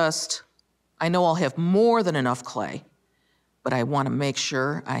I know I'll have more than enough clay, but I wanna make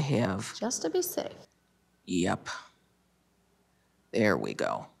sure I have. Just to be safe. Yep. There we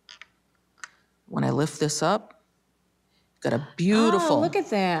go. When I lift this up, got a beautiful. Oh, look at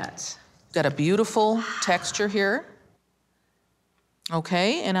that. Got a beautiful texture here.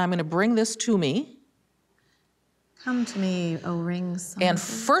 Okay, and I'm gonna bring this to me. Come to me, O rings. And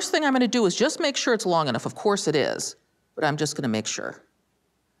first thing I'm gonna do is just make sure it's long enough. Of course it is, but I'm just gonna make sure.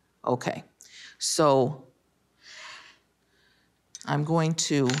 Okay, so I'm going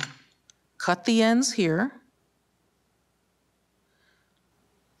to cut the ends here.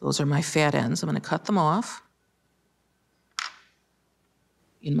 Those are my fat ends. I'm gonna cut them off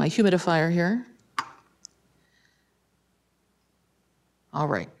in my humidifier here. All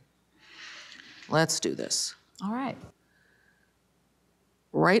right, let's do this. All right.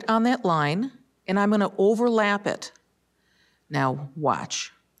 Right on that line, and I'm gonna overlap it. Now,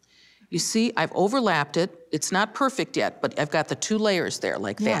 watch. You see, I've overlapped it. It's not perfect yet, but I've got the 2 layers there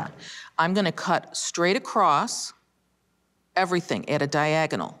like that. I'm gonna cut straight across everything at a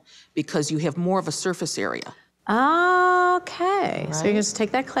diagonal because you have more of a surface area. Okay, so you just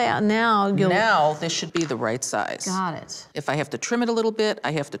take that clay out. Now This should be the right size. Got it. If I have to trim it a little bit,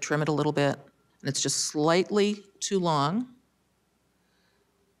 I have to trim it a little bit. And it's just slightly too long.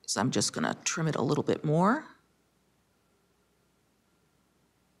 So I'm just gonna trim it a little bit more.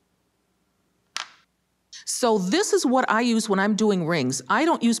 So this is what I use when I'm doing rings. I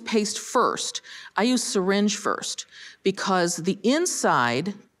don't use paste first. I use syringe first because the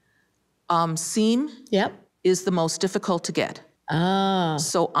inside seam is the most difficult to get.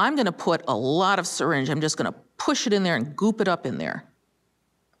 So I'm gonna put a lot of syringe. I'm just gonna push it in there and goop it up in there.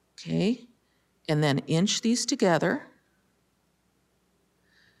 Okay, and then inch these together.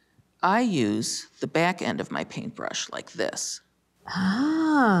 I use the back end of my paintbrush like this.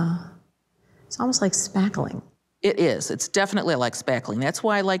 It's almost like spackling. It is. It's definitely like spackling. That's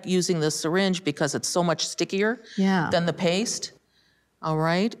why I like using the syringe, because it's so much stickier than the paste. All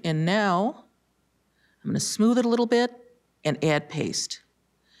right, and now I'm going to smooth it a little bit and add paste.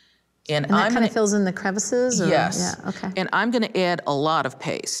 And that kind of fills in the crevices? Or? Yes. Yeah, okay. And I'm going to add a lot of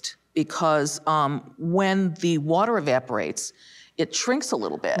paste because when the water evaporates, it shrinks a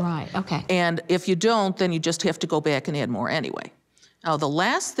little bit. Right, okay. And if you don't, then you just have to go back and add more anyway. Now, the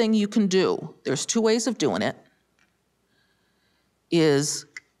last thing you can do, there's 2 ways of doing it, is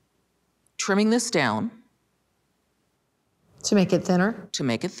trimming this down. To make it thinner? To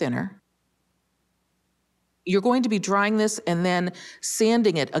make it thinner. You're going to be drying this and then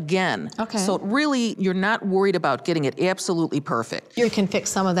sanding it again. Okay. So really, you're not worried about getting it absolutely perfect. You can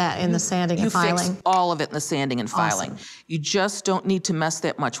fix some of that in the sanding and filing? You fix all of it in the sanding and filing. Awesome. You just don't need to mess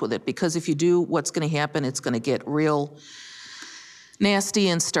that much with it, because if you do, what's going to happen, it's going to get real nasty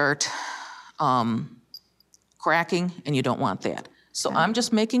and start cracking, and you don't want that. So I'm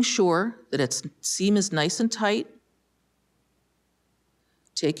just making sure that its seam is nice and tight.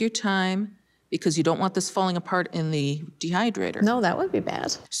 Take your time, because you don't want this falling apart in the dehydrator. No, that would be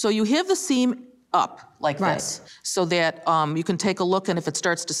bad. So you have the seam up like this, so that you can take a look, and if it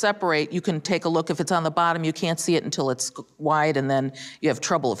starts to separate, you can take a look. If it's on the bottom, you can't see it until it's wide, and then you have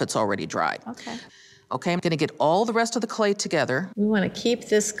trouble if it's already dried. Okay. Okay, I'm gonna get all the rest of the clay together. We want to keep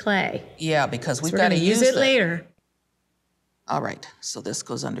this clay. Yeah, because we've We're got going to to use it it later. All right, so this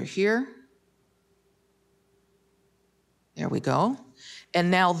goes under here. There we go. And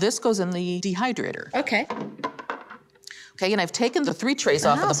now this goes in the dehydrator. Okay. Okay, and I've taken the 3 trays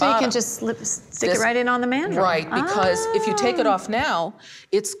off of the so bottom. you can just stick it right in on the mandrel. Right, because if you take it off now,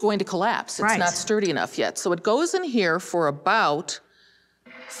 it's going to collapse. It's not sturdy enough yet. So it goes in here for about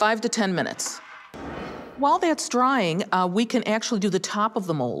 5 to 10 minutes. While that's drying, we can actually do the top of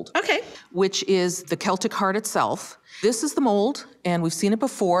the mold. Okay. Which is the Celtic heart itself. This is the mold, and we've seen it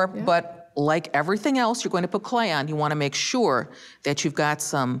before, but like everything else you're going to put clay on, you want to make sure that you've got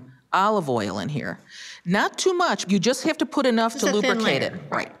some olive oil in here. Not too much. You just have to put enough to lubricate it.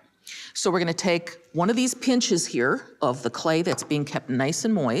 Right. So we're going to take one of these pinches here of the clay that's being kept nice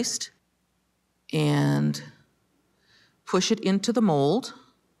and moist and push it into the mold.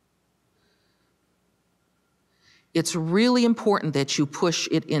 It's really important that you push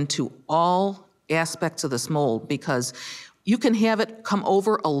it into all aspects of this mold, because you can have it come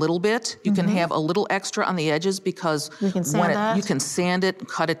over a little bit. You can have a little extra on the edges, because you can sand you can sand it and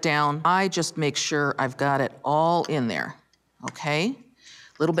cut it down. I just make sure I've got it all in there, okay? A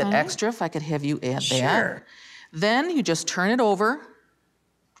little bit extra, if I could have you add that. Then you just turn it over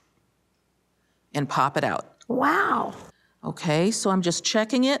and pop it out. Wow. Okay, so I'm just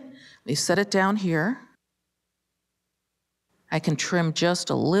checking it. Let me set it down here. I can trim just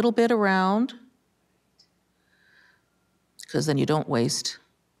a little bit around, because then you don't waste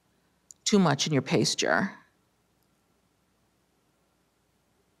too much in your paste jar.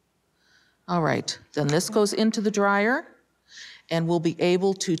 All right, then this goes into the dryer, and we'll be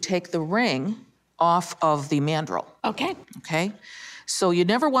able to take the ring off of the mandrel. Okay. Okay, so you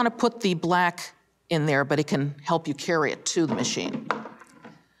never want to put the black in there, but it can help you carry it to the machine.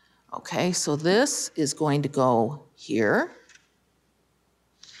 Okay, so this is going to go here.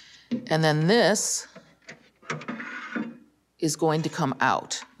 And then this is going to come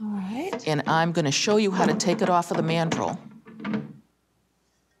out. All right. And I'm going to show you how to take it off of the mandrel.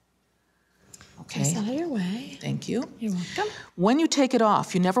 Okay. It's out of your way. Thank you. You're welcome. When you take it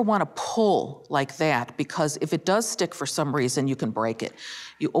off, you never want to pull like that, because if it does stick for some reason, you can break it.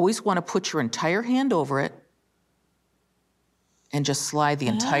 You always want to put your entire hand over it and just slide the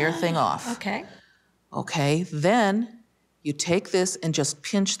entire thing off. Okay. Okay, then you take this and just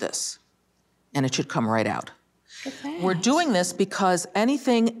pinch this, and it should come right out. We're doing this because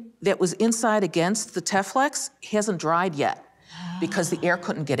anything that was inside against the Teflex hasn't dried yet, because the air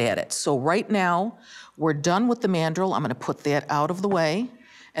couldn't get at it. So right now, we're done with the mandrel. I'm going to put that out of the way,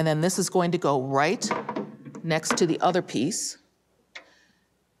 and then this is going to go right next to the other piece,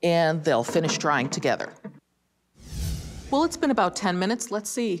 and they'll finish drying together. Well, it's been about 10 minutes. Let's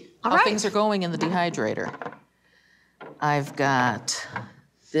see how things are going in the dehydrator. I've got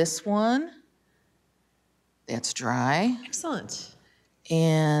this one, that's dry. Excellent.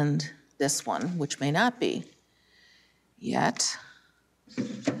 And this one, which may not be yet.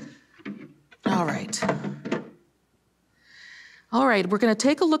 All right. All right, we're going to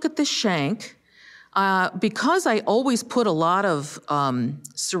take a look at this shank. Because I always put a lot of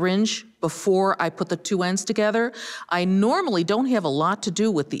syringe before I put the 2 ends together, I normally don't have a lot to do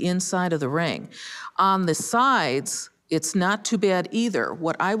with the inside of the ring. On the sides, it's not too bad either.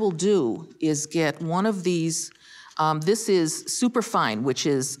 What I will do is get one of these This is Superfine, which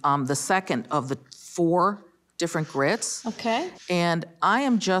is the second of the 4 different grits. Okay. And I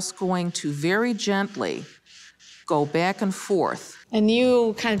am just going to very gently go back and forth. And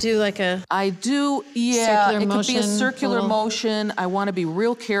you kind of do like a I do, yeah, circular it could be a motion, circular little- motion. I want to be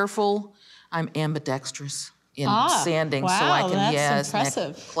real careful. I'm ambidextrous in sanding, so I wow, can, that's yeah, isn't that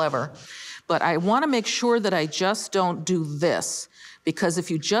impressive. clever. But I want to make sure that I just don't do this, because if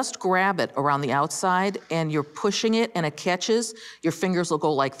you just grab it around the outside and you're pushing it and it catches, your fingers will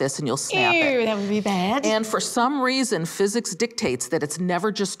go like this and you'll snap it. Ew, that would be bad. And for some reason, physics dictates that it's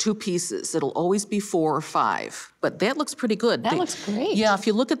never just 2 pieces. It'll always be 4 or 5. But that looks pretty good. That looks great. Yeah, if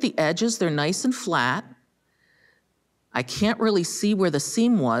you look at the edges, they're nice and flat. I can't really see where the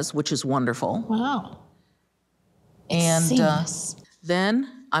seam was, which is wonderful. Wow. And seamless.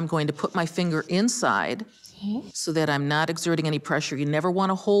 then I'm going to put my finger inside so that I'm not exerting any pressure. You never want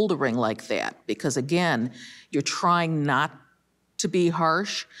to hold a ring like that because, again, you're trying not to be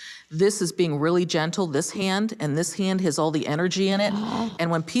harsh. This is being really gentle, this hand, and this hand has all the energy in it.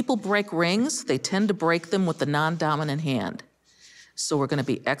 And when people break rings, they tend to break them with the non-dominant hand. So we're going to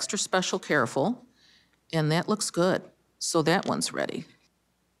be extra special careful, and that looks good. So that one's ready.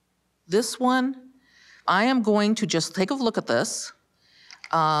 This one, I am going to just take a look at this,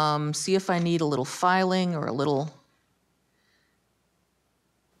 see if I need a little filing or a little,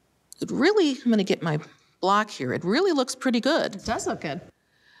 I'm going to get my block here. It really looks pretty good. It does look good.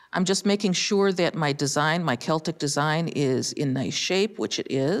 I'm just making sure that my design, my Celtic design, is in nice shape, which it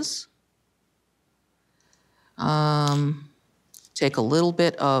is. Take a little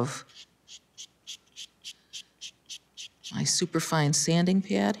bit of my superfine sanding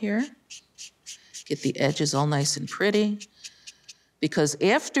pad here. Get the edges all nice and pretty. Because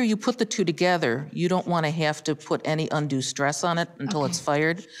after you put the 2 together, you don't want to have to put any undue stress on it until it's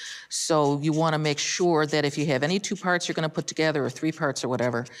fired. So you want to make sure that if you have any 2 parts you're going to put together, or 3 parts or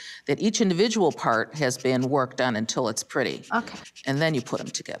whatever, that each individual part has been worked on until it's pretty. Okay. And then you put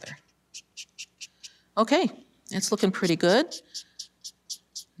them together. Okay, it's looking pretty good.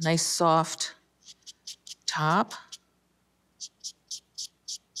 Nice soft top.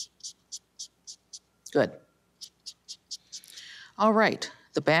 Good. All right,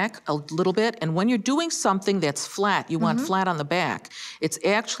 the back a little bit, and when you're doing something that's flat, you want flat on the back. It's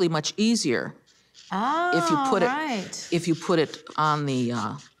actually much easier if you put if you put it on the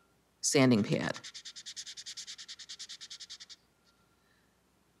sanding pad.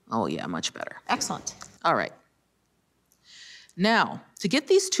 Oh yeah, much better. Excellent. All right. Now, to get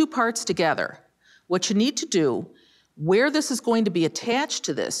these 2 parts together, what you need to do, where this is going to be attached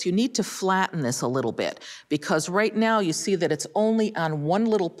to this, you need to flatten this a little bit, because right now you see that it's only on one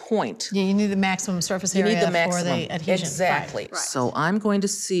little point. Yeah, you need the maximum surface area for the adhesion. Exactly. Right. So I'm going to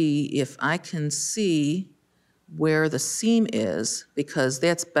see if I can see where the seam is, because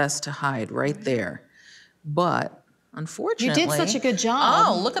that's best to hide right there. But unfortunately, you did such a good job.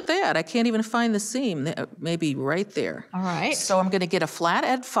 Oh, look at that. I can't even find the seam. Maybe right there. All right. So I'm going to get a flat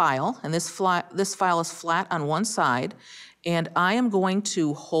edge file, and this file is flat on one side, and I am going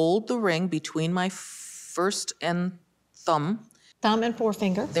to hold the ring between my first and thumb. Thumb and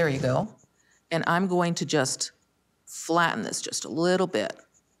forefinger. There you go. And I'm going to just flatten this just a little bit.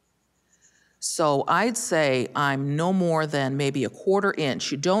 So I'd say I'm no more than maybe a 1/4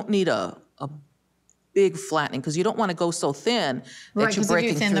 inch. You don't need a big flattening, because you don't want to go so thin that you're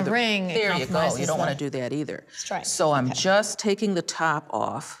breaking through the ring. There you go. You don't want to do that either. Right. So I'm just taking the top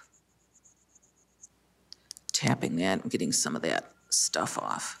off, tapping that and getting some of that stuff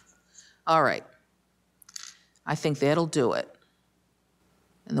off. All right. I think that'll do it.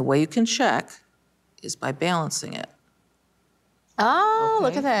 And the way you can check is by balancing it. Oh,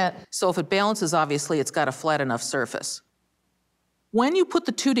 look at that. So if it balances, obviously it's got a flat enough surface. When you put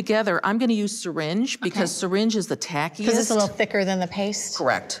the 2 together, I'm going to use syringe, because syringe is the tackiest. Because it's a little thicker than the paste?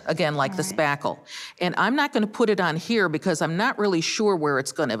 Correct. Again, like the spackle. And I'm not going to put it on here because I'm not really sure where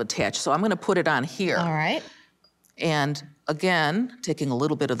it's going to attach. So I'm going to put it on here. All right. And again, taking a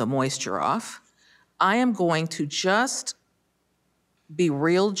little bit of the moisture off, I am going to just be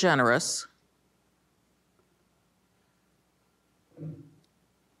real generous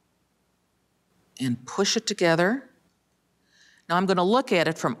and push it together. Now I'm going to look at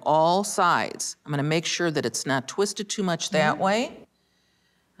it from all sides. I'm going to make sure that it's not twisted too much that way.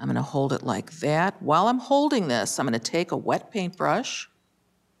 I'm going to hold it like that. While I'm holding this, I'm going to take a wet paintbrush,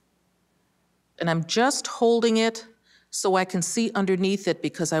 and I'm just holding it so I can see underneath it,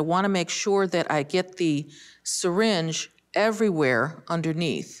 because I want to make sure that I get the syringe everywhere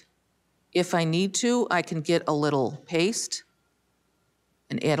underneath. If I need to, I can get a little paste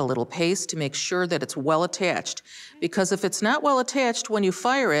and add a little paste to make sure that it's well attached. Because if it's not well attached when you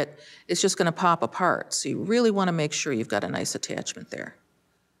fire it, it's just gonna pop apart. So you really wanna make sure you've got a nice attachment there.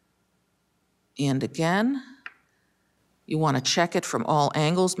 And again, you wanna check it from all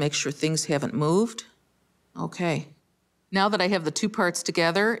angles, make sure things haven't moved. Okay. Now that I have the two parts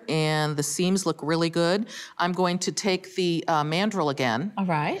together and the seams look really good, I'm going to take the mandrel again. All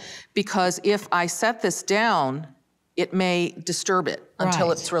right. Because if I set this down, it may disturb it until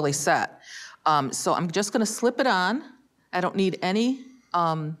it's really set. So I'm just gonna slip it on. I don't need any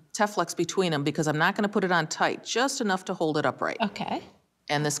Teflex between them because I'm not gonna put it on tight, just enough to hold it upright. Okay.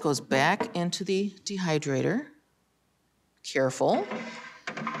 And this goes back into the dehydrator. Careful.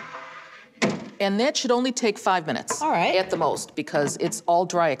 And that should only take 5 minutes. All right. At the most, because it's all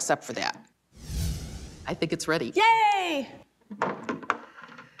dry except for that. I think it's ready. Yay!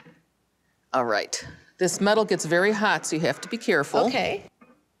 All right. This metal gets very hot, so you have to be careful. Okay.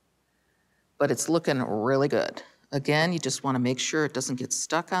 But it's looking really good. Again, you just want to make sure it doesn't get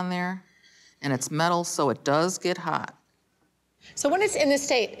stuck on there. And it's metal, so it does get hot. So when it's in this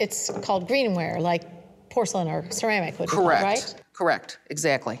state, it's called greenware, like porcelain or ceramic would be called, Correct. right? Correct.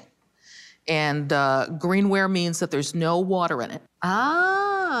 Exactly. And greenware means that there's no water in it.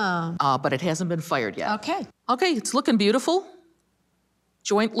 Ah. But it hasn't been fired yet. Okay. Okay, it's looking beautiful.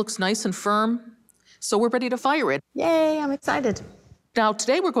 Joint looks nice and firm. So we're ready to fire it. Yay, I'm excited. Now,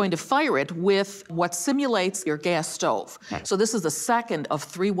 today we're going to fire it with what simulates your gas stove. Okay. So this is the second of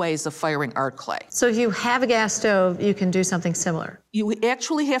 3 ways of firing art clay. So if you have a gas stove, you can do something similar. You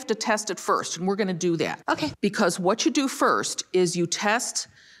actually have to test it first, and we're going to do that. Okay. Because what you do first is you test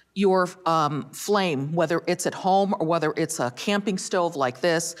your flame, whether it's at home or whether it's a camping stove like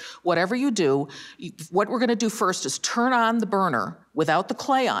this, whatever you do, what we're gonna do first is turn on the burner without the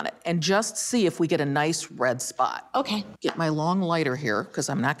clay on it and just see if we get a nice red spot. Okay. Get my long lighter here, because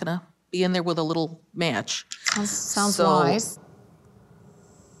I'm not gonna be in there with a little match. Sounds So- wise.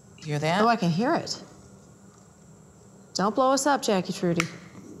 Hear that? Oh, I can hear it. Don't blow us up, Jackie Truty.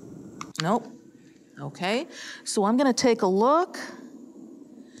 Nope. Okay, so I'm gonna take a look.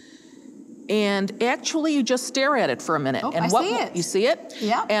 And actually, you just stare at it for a minute. Oh, and I see it. You see it?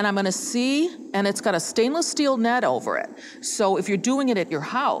 Yeah. And I'm gonna see, and it's got a stainless steel net over it. So if you're doing it at your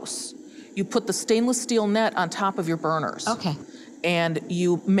house, you put the stainless steel net on top of your burners. Okay. And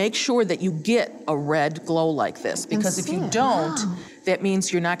you make sure that you get a red glow like this, because if see you it. don't, Wow. that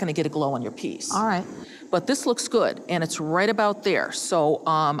means you're not gonna get a glow on your piece. All right. But this looks good, and it's right about there. So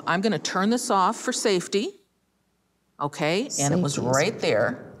I'm gonna turn this off for safety. Okay, and it was Safety is right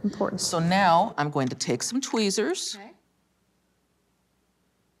there. Important. So now I'm going to take some tweezers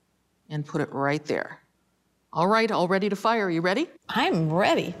and put it right there. All right, all ready to fire. Are you ready? I'm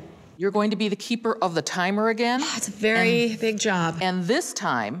ready. You're going to be the keeper of the timer again. It's a very big job. And this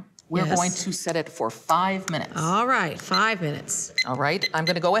time, we're Yes. going to set it for 5 minutes. All right, 5 minutes. All right, I'm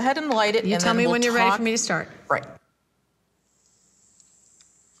going to go ahead and light it. You and tell then me we'll when you're ready talk- for me to start. Right.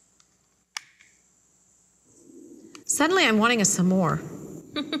 Suddenly I'm wanting some more.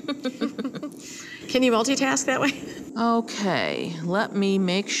 Can you multitask that way? Okay, let me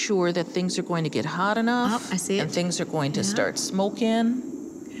make sure that things are going to get hot enough. Oh, I see And it. things are going to start smoking.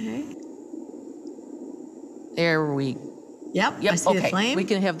 Okay. There we Yep, Yep, I see okay. the flame. We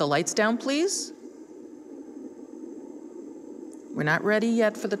can have the lights down, please. We're not ready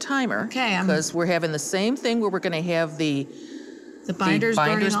yet for the timer. Okay, Because we're having the same thing where we're gonna have the binders,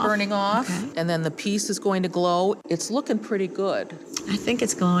 burning off, Okay. and then the piece is going to glow. It's looking pretty good. I think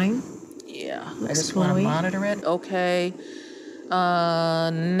it's glowing. Yeah, I Looks just wanna glowy. monitor it. Okay,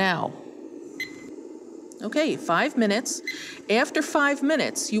 now. Okay, 5 minutes. After 5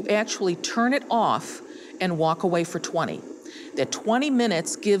 minutes, you actually turn it off and walk away for 20. That 20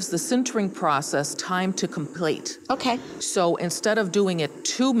 minutes gives the sintering process time to complete. Okay. So instead of doing it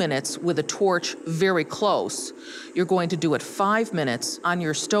 2 minutes with a torch very close, you're going to do it 5 minutes on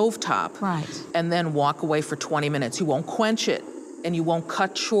your stovetop. Right. And then walk away for 20 minutes. You won't quench it, and you won't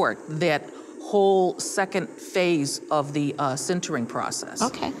cut short that whole second phase of the sintering process.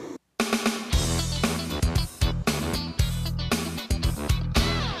 Okay.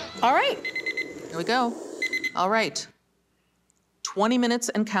 All right. Here we go. All right. 20 minutes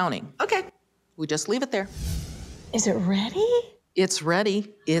and counting. Okay. We just leave it there. Is it ready? It's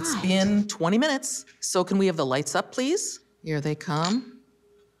ready. It's been 20 minutes. So can we have the lights up, please? Here they come.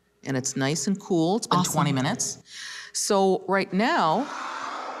 And it's nice and cool. It's been Awesome. 20 minutes. So right now,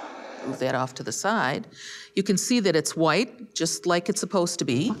 move that off to the side. You can see that it's white, just like it's supposed to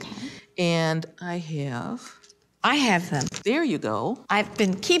be. Okay. And I have, them. there you go. I've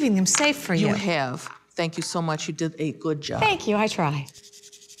been keeping them safe for you. You have. Thank you so much. You did a good job. Thank you. I try.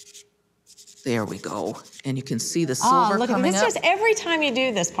 There we go. And you can see the Oh, silver look at coming this. up. Just every time you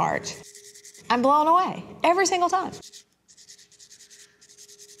do this part, I'm blown away. Every single time.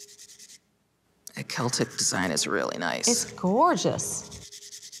 That Celtic design is really nice. It's gorgeous.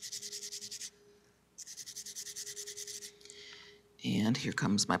 And here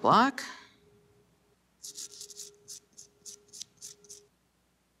comes my block.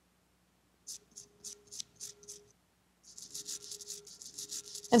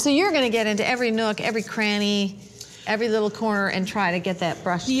 And so you're going to get into every nook, every cranny, every little corner and try to get that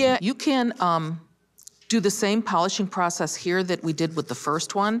brush. Yeah, you can do the same polishing process here that we did with the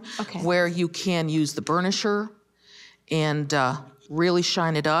first one, Okay. where you can use the burnisher and really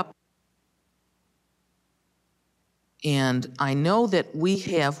shine it up. And I know that we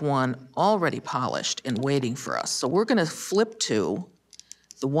have one already polished and waiting for us. So we're going to flip to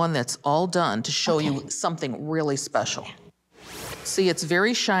the one that's all done to show you something really special. See, it's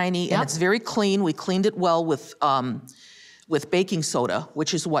very shiny and it's very clean. We cleaned it well with baking soda,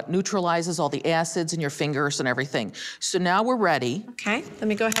 which is what neutralizes all the acids in your fingers and everything. So now we're ready. Okay, let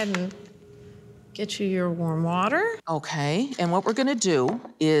me go ahead and get you your warm water. Okay, and what we're gonna do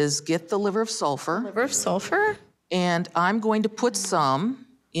is get the liver of sulfur. Liver of sulfur. And I'm going to put some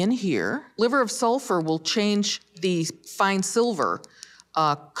in here. Liver of sulfur will change the fine silver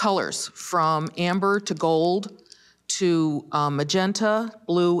colors from amber to gold to magenta,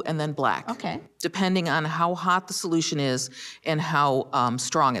 blue, and then black. Okay. Depending on how hot the solution is and how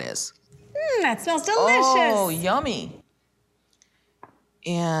strong it is. That smells delicious. Oh, yummy.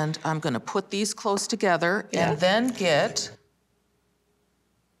 And I'm gonna put these close together and then get,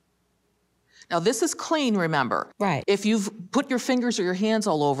 now this is clean, remember. Right. If you've put your fingers or your hands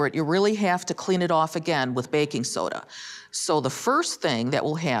all over it, you really have to clean it off again with baking soda. So the first thing that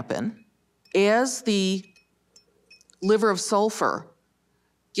will happen, as the liver of sulfur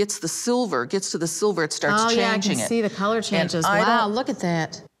gets to the silver, it starts changing it. Oh yeah, I can see the color changes. Wow, look at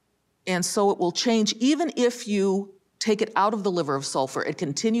that. And so it will change, even if you take it out of the liver of sulfur, it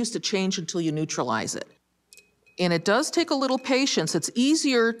continues to change until you neutralize it. And it does take a little patience. It's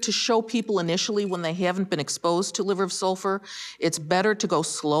easier to show people initially when they haven't been exposed to liver of sulfur. It's better to go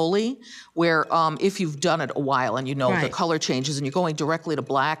slowly, where if you've done it a while and you know the color changes and you're going directly to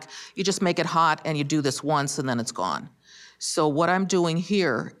black, you just make it hot and you do this once and then it's gone. So what I'm doing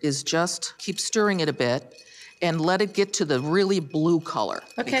here is just keep stirring it a bit and let it get to the really blue color.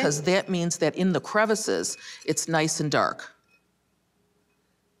 Okay. Because that means that in the crevices, it's nice and dark.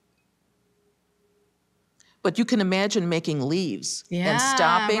 But you can imagine making leaves and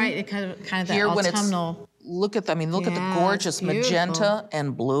stopping. Right, it kind of that here autumnal. when it's, look at the gorgeous magenta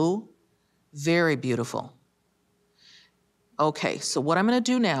and blue. Very beautiful. Okay, so what I'm gonna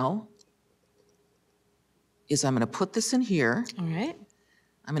do now is I'm gonna put this in here. All right.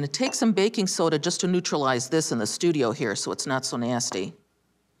 I'm gonna take some baking soda just to neutralize this in the studio here so it's not so nasty.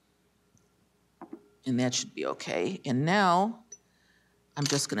 And that should be okay. And now I'm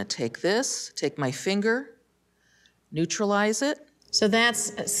just gonna take this, take my finger, neutralize it. So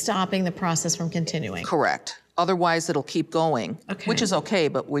that's stopping the process from continuing. Correct. Otherwise it'll keep going, Okay. which is okay,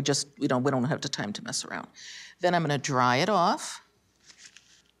 but we don't have the time to mess around. Then I'm gonna dry it off.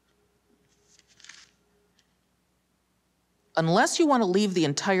 Unless you want to leave the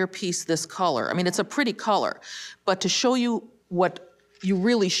entire piece this color. I mean, it's a pretty color, but to show you what you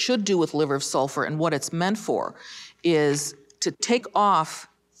really should do with liver of sulfur and what it's meant for is to take off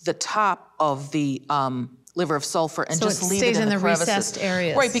the top of the liver of sulfur and So just it leave stays it in the crevices. recessed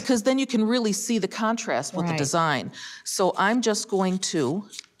areas. Right, because then you can really see the contrast with the Right. design. So I'm just going to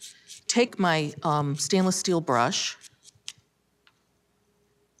take my stainless steel brush.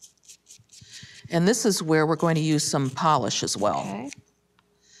 And this is where we're going to use some polish as well. Okay.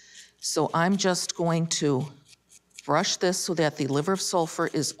 So I'm just going to brush this so that the liver of sulfur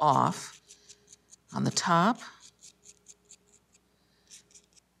is off on the top.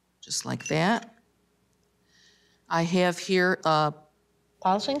 Just like that. I have here a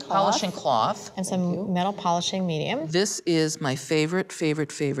Polishing cloth. polishing cloth. And some metal polishing medium. This is my favorite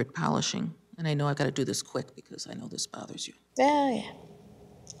polishing. And I know I've got to do this quick because I know this bothers you. Yeah.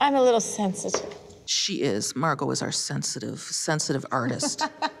 I'm a little sensitive. She is. Margot is our sensitive artist.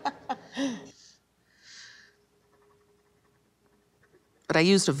 But I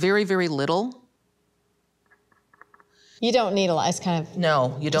used a very, very little. You don't need a lot. It's kind of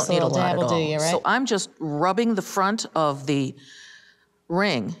No, you don't Just a need a little lot dab at will all. do you, right? So I'm just rubbing the front of the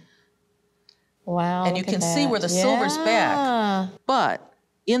ring, wow. and you look at can see that. where the silver's back. Yeah. But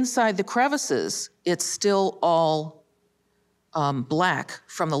inside the crevices, it's still all black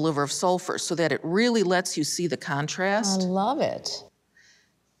from the liver of sulfur, so that it really lets you see the I contrast. love it.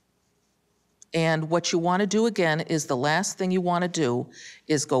 And what you want to do again is the last thing you want to do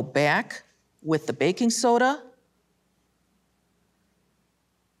is go back with the baking soda.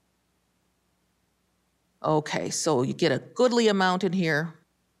 Okay, so you get a goodly amount in here.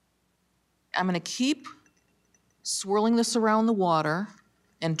 I'm going to keep swirling this around the water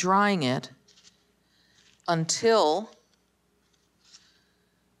and drying it until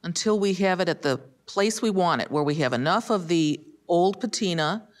we have it at the place we want it, where we have enough of the old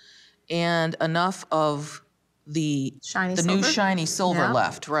patina and enough of the new shiny silver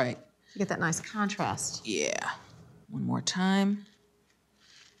left, right. You get that nice contrast. Yeah. One more time.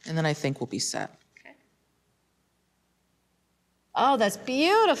 And then I think we'll be set. Okay. Oh, that's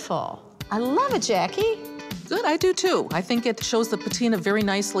beautiful. I love it, Jackie. Good, I do too. I think it shows the patina very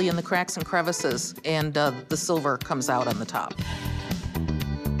nicely in the cracks and crevices, and the silver comes out on the top.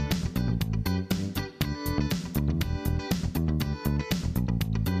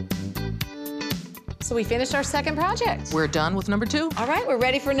 So we finished our second project. We're done with number 2. All right, we're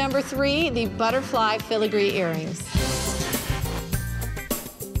ready for number 3, the butterfly filigree earrings.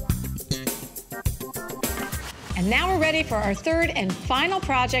 And now we're ready for our third and final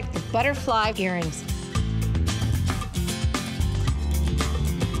project, the butterfly earrings.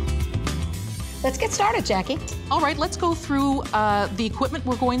 Let's get started, Jackie. All right, let's go through the equipment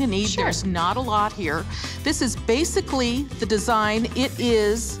we're going to need. Sure. There's not a lot here. This is basically the design. It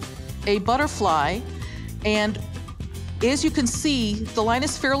is a butterfly, and as you can see, the line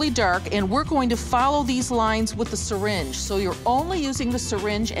is fairly dark, and we're going to follow these lines with the syringe. So you're only using the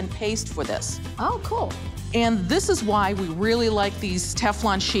syringe and paste for this. Oh, cool. And this is why we really like these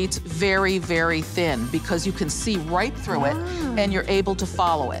Teflon sheets very, very thin, because you can see right through it and you're able to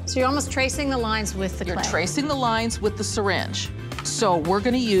follow it. So you're almost tracing the lines with the clay. You're tracing the lines with the syringe. So we're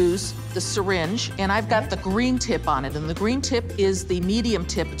gonna use the syringe, and I've got the green tip on it, and the green tip is the medium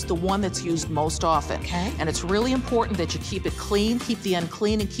tip. It's the one that's used most often. Okay. And it's really important that you keep it clean, keep the end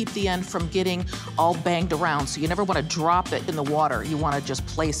clean, and keep the end from getting all banged around. So you never wanna drop it in the water. You wanna just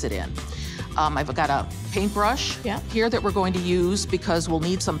place it in. I've got a paintbrush here that we're going to use because we'll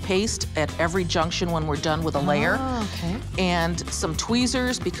need some paste at every junction when we're done with a layer. Oh, okay. And some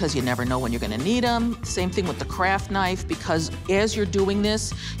tweezers because you never know when you're going to need them. Same thing with the craft knife, because as you're doing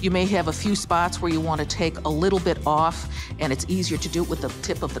this, you may have a few spots where you want to take a little bit off, and it's easier to do it with the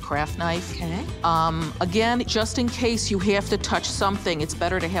tip of the craft knife. Okay. Again, just in case you have to touch something, it's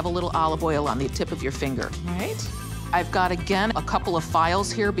better to have a little olive oil on the tip of your finger. All right. I've got, again, a couple of files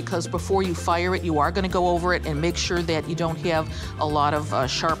here because before you fire it, you are going to go over it and make sure that you don't have a lot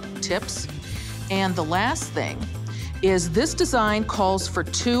of sharp tips. And the last thing is this design calls for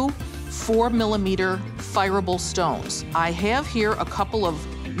 2 4mm fireable stones. I have here a couple of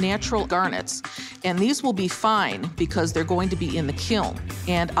natural garnets, and these will be fine because they're going to be in the kiln.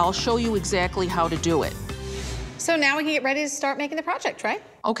 And I'll show you exactly how to do it. So now we can get ready to start making the project, right?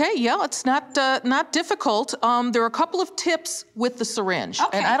 Okay, yeah, it's not difficult. There are a couple of tips with the syringe.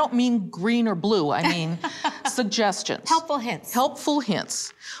 Okay. And I don't mean green or blue, I mean suggestions. Helpful hints. Helpful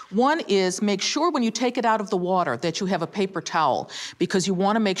hints. One is make sure when you take it out of the water that you have a paper towel, because you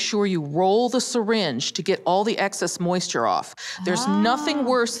want to make sure you roll the syringe to get all the excess moisture off. There's nothing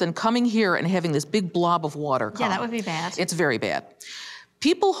worse than coming here and having this big blob of water come. Yeah, that would be bad. It's very bad.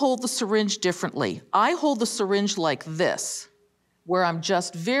 People hold the syringe differently. I hold the syringe like this, where I'm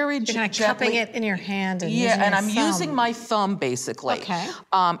just very You're kind of gently cupping it in your hand and yeah, using and your I'm thumb. using my thumb basically. Okay.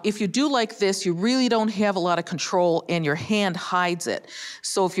 If you do like this, you really don't have a lot of control, and your hand hides it.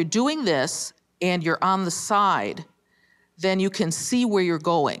 So if you're doing this and you're on the side, then you can see where you're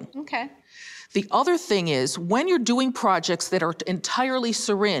going. Okay. The other thing is, when you're doing projects that are entirely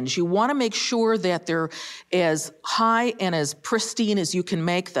syringe, you want to make sure that they're as high and as pristine as you can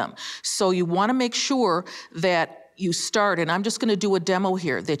make them. So you want to make sure that you start, and I'm just going to do a demo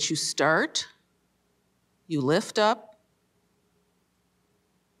here, that you start, you lift up,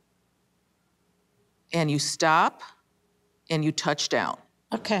 and you stop, and you touch down.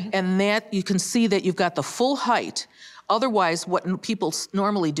 Okay. And that, you can see that you've got the full height. Otherwise, what people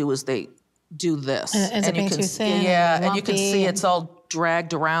normally do is they do this. Ends up being too thin. Yeah, and you can see it's all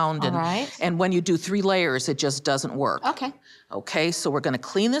dragged around. And, right. and when you do 3 layers, it just doesn't work. Okay. Okay, so we're gonna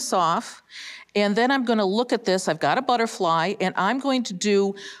clean this off. And then I'm gonna look at this. I've got a butterfly, and I'm going to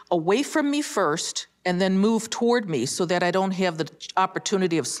do away from me first and then move toward me so that I don't have the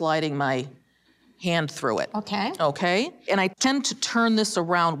opportunity of sliding my hand through it. Okay. Okay? And I tend to turn this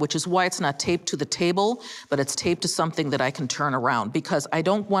around, which is why it's not taped to the table, but it's taped to something that I can turn around, because I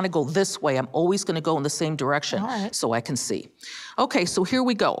don't want to go this way. I'm always going to go in the same direction so I can see. Okay, so here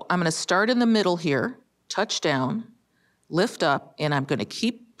we go. I'm going to start in the middle here, touch down, lift up, and I'm going to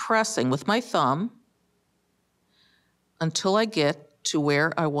keep pressing with my thumb until I get to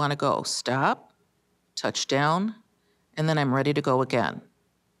where I want to go. Stop, touch down, and then I'm ready to go again.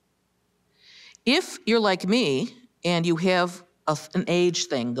 If you're like me and you have an age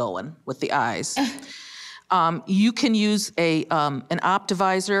thing going with the eyes, you can use an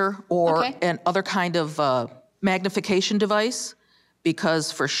optivisor or an other kind of magnification device,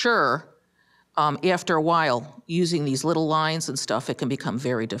 because for sure, after a while, using these little lines and stuff, it can become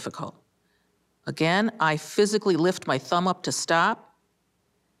very difficult. Again, I physically lift my thumb up to stop.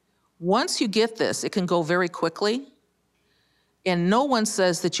 Once you get this, it can go very quickly. And no one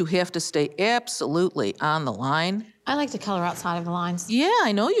says that you have to stay absolutely on the line. I like to color outside of the lines. Yeah,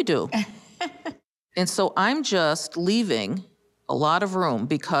 I know you do. And so I'm just leaving a lot of room,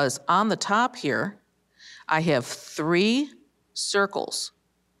 because on the top here, I have 3 circles.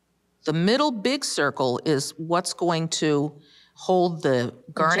 The middle big circle is what's going to hold the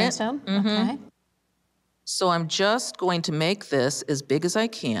garnet. The gemstone? Okay. So I'm just going to make this as big as I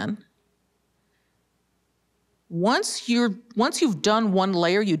can. Once you've done one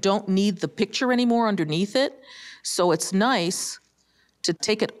layer, you don't need the picture anymore underneath it. So it's nice to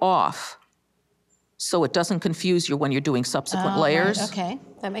take it off so it doesn't confuse you when you're doing subsequent layers. Right. Okay,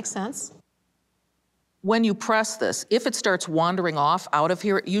 that makes sense. When you press this, if it starts wandering off out of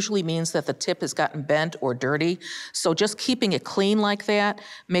here, it usually means that the tip has gotten bent or dirty. So just keeping it clean like that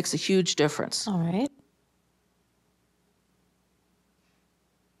makes a huge difference. All right.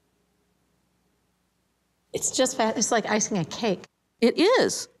 It's just fast. It's like icing a cake. It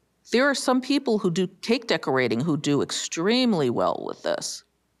is. There are some people who do cake decorating who do extremely well with this.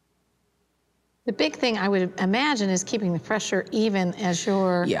 The big thing I would imagine is keeping the pressure even as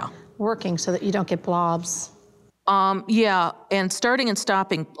you're working so that you don't get blobs. Yeah, and starting and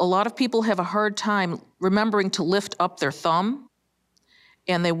stopping, a lot of people have a hard time remembering to lift up their thumb,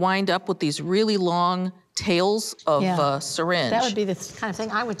 and they wind up with these really long tails of syringe. That would be the kind of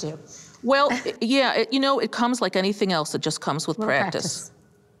thing I would do. Well, yeah, it comes like anything else. It just comes with practice.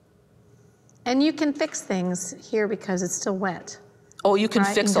 And you can fix things here because it's still wet. Oh, you can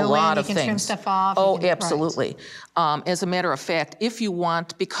fix a lot of things. You can trim stuff off. Oh, absolutely. As a matter of fact, if you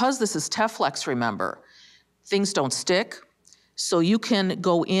want, because this is Teflex, remember, things don't stick. So you can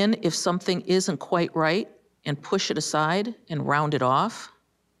go in if something isn't quite right and push it aside and round it off.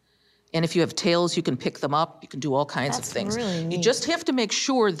 And if you have tails, you can pick them up. You can do all kinds of things. Really neat. You just have to make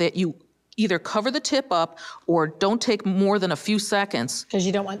sure that you either cover the tip up or don't take more than a few seconds. Because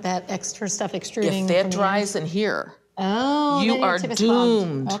you don't want that extra stuff extruding. If that dries in here, you are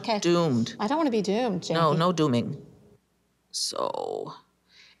doomed. Okay. Doomed. I don't want to be doomed, Jackie. No, no dooming. So,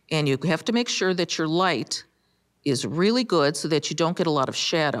 and you have to make sure that your light is really good so that you don't get a lot of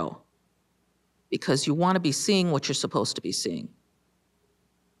shadow, because you want to be seeing what you're supposed to be seeing.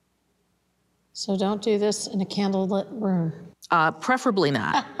 So don't do this in a candlelit room. Preferably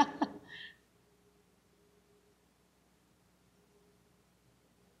not.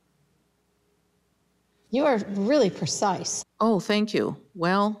 You are really precise. Oh, thank you.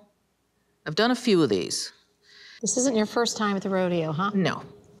 Well, I've done a few of these. This isn't your first time at the rodeo, huh? No.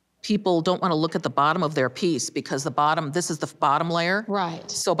 People don't want to look at the bottom of their piece because this is the bottom layer.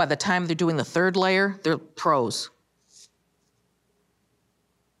 Right. So by the time they're doing the 3rd layer, they're pros.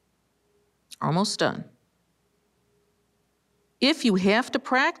 Almost done. If you have to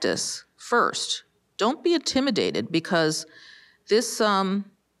practice first, don't be intimidated, because this,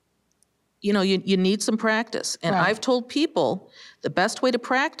 you need some practice. And I've told people the best way to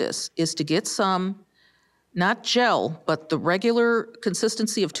practice is to get some, not gel, but the regular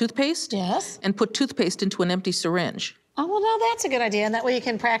consistency of toothpaste. Yes. And put toothpaste into an empty syringe. Oh, well, no, that's a good idea. And that way you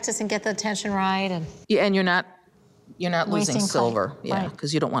can practice and get the tension right. And yeah, and you're not losing silver. Clay. Yeah, Right.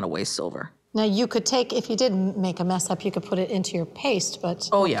 because you don't want to waste silver. Now, you could take, if you did make a mess up, you could put it into your paste, but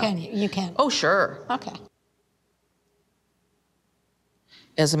can you? You can. Oh, sure. Okay.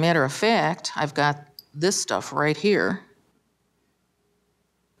 As a matter of fact, I've got this stuff right here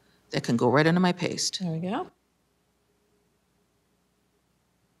that can go right into my paste. There we go.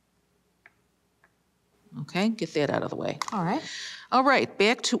 Okay, get that out of the way. All right. All right,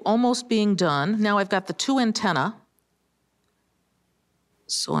 back to almost being done. Now I've got the 2 antennae.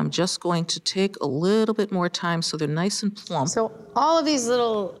 So I'm just going to take a little bit more time so they're nice and plump. So all of these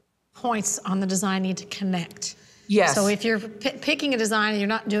little points on the design need to connect. Yes. So if you're picking a design and you're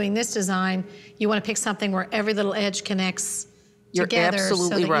not doing this design, you want to pick something where every little edge connects together absolutely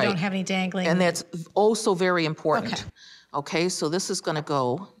so that right. you don't have any dangling. And that's also very important. Okay. Okay, so this is going to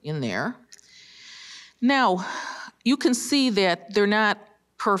go in there. Now, you can see that they're not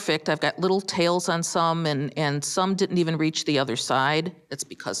perfect. I've got little tails on some, and some didn't even reach the other side. It's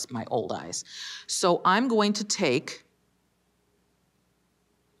because my old eyes. So I'm going to take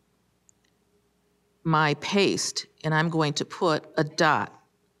my paste, and I'm going to put a dot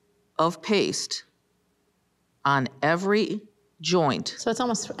of paste on every joint. So it's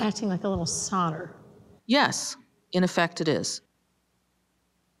almost acting like a little solder. Yes, in effect it is.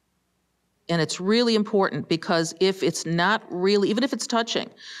 And it's really important because if it's not really, even if it's touching,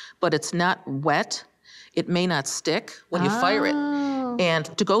 but it's not wet, it may not stick when you fire it. And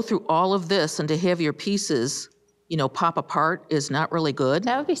to go through all of this and to have your pieces, you know, pop apart is not really good.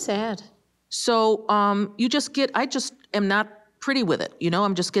 That would be sad. So I just am not pretty with it. You know,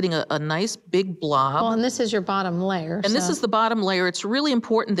 I'm just getting a nice big blob. Well, and this is your bottom layer. And this is the bottom layer. It's really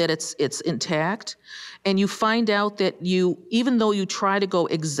important that it's intact. And you find out that even though you try to go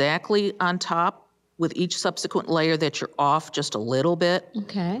exactly on top with each subsequent layer, that you're off just a little bit.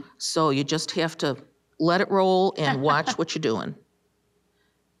 Okay. So you just have to let it roll and watch what you're doing.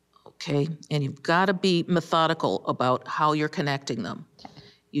 Okay, and you've got to be methodical about how you're connecting them. Okay.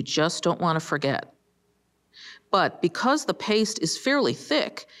 You just don't want to forget. But because the paste is fairly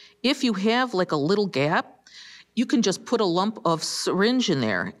thick, if you have like a little gap, you can just put a lump of syringe in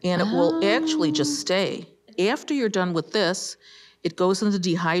there and it will actually just stay. After you're done with this, it goes in the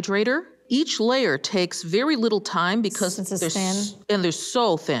dehydrator. Each layer takes very little time because they're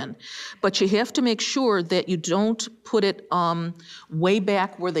so thin. But you have to make sure that you don't put it way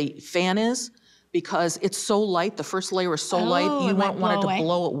back where the fan is, because it's so light, the first layer is so light, you won't want it to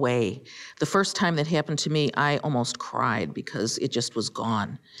blow away. The first time that happened to me, I almost cried because it just was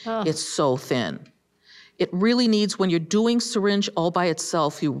gone. It's so thin. It really needs, when you're doing syringe all by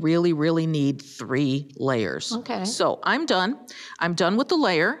itself, you really, really need 3 layers. Okay. So I'm done. I'm done with the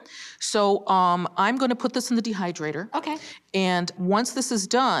layer. So I'm going to put this in the dehydrator. Okay. And once this is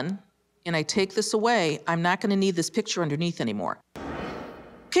done, and I take this away, I'm not going to need this picture underneath anymore.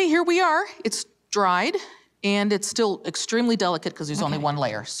 Okay, here we are. It's dried, and it's still extremely delicate because there's only 1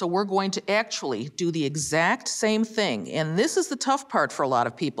 layer. So we're going to actually do the exact same thing. And this is the tough part for a lot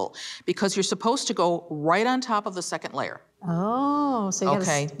of people, because you're supposed to go right on top of the second layer. Oh, so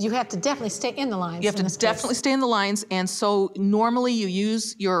you have to definitely stay in the lines. You have to definitely stay in the lines. And so normally you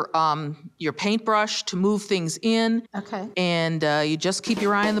use your paintbrush to move things in. Okay. And you just keep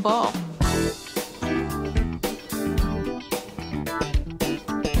your eye on the ball.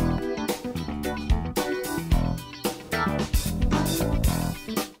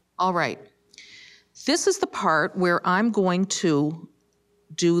 All right, this is the part where I'm going to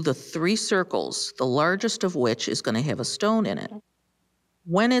do the 3 circles, the largest of which is going to have a stone in it.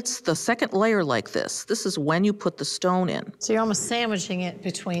 When it's the second layer like this is when you put the stone in. So you're almost sandwiching it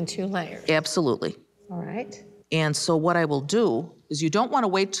between 2 layers. Absolutely. All right. And so what I will do is, you don't want to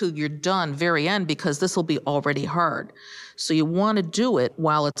wait till you're done very end, because this will be already hard. So you want to do it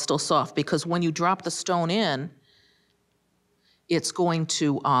while it's still soft, because when you drop the stone in, it's going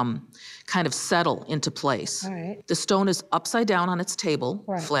to kind of settle into place. All right. The stone is upside down on its table,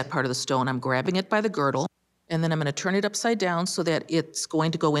 flat part of the stone. I'm grabbing it by the girdle, and then I'm going to turn it upside down so that it's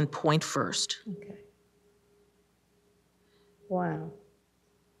going to go in point first. Okay. Wow.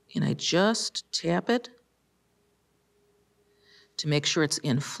 And I just tap it to make sure it's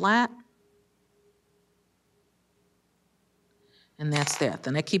in flat. And that's that.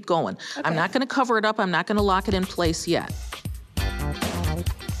 Then I keep going. Okay. I'm not going to cover it up. I'm not going to lock it in place yet.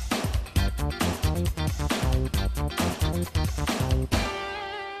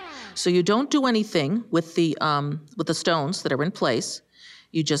 So you don't do anything with the stones that are in place.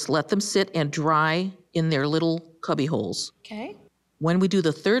 You just let them sit and dry in their little cubby holes. Okay. When we do the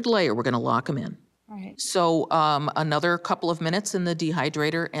 3rd layer, we're going to lock them in. All right. So another couple of minutes in the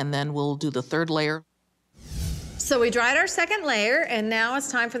dehydrator, and then we'll do the 3rd layer. So we dried our 2nd layer, and now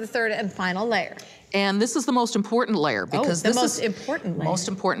it's time for the 3rd and final layer. And this is the most important layer, because most important layer. Most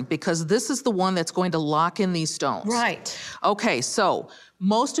important, because this is the one that's going to lock in these stones. Right. Okay, so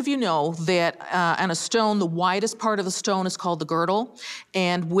most of you know that on a stone, the widest part of the stone is called the girdle.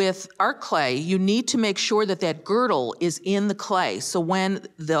 And with art clay, you need to make sure that that girdle is in the clay. So when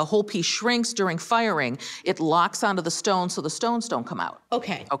the whole piece shrinks during firing, it locks onto the stone so the stones don't come out.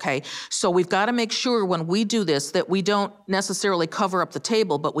 Okay. Okay, so we've got to make sure when we do this that we don't necessarily cover up the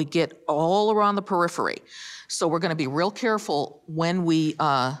table, but we get all around the periphery. So we're going to be real careful when we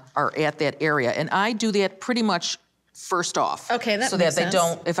are at that area. And I do that pretty much first off. Okay, that makes sense.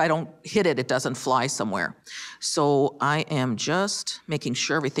 So that if I don't hit it, it doesn't fly somewhere. So I am just making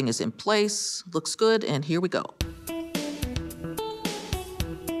sure everything is in place, looks good, and here we go.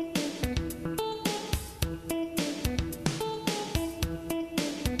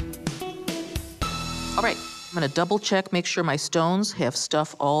 All right, I'm gonna double check, make sure my stones have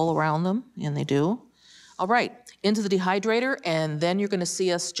stuff all around them, and they do. All right, into the dehydrator, and then you're gonna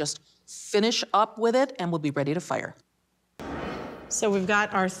see us just finish up with it, and we'll be ready to fire. So we've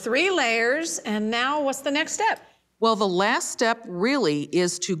got our 3 layers, and now what's the next step? Well, the last step really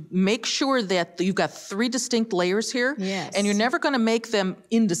is to make sure that you've got 3 distinct layers here. Yes. And you're never gonna make them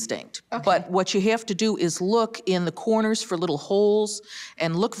indistinct. Okay. But what you have to do is look in the corners for little holes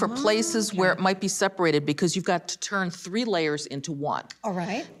and look for places where it might be separated, because you've got to turn 3 layers into 1. All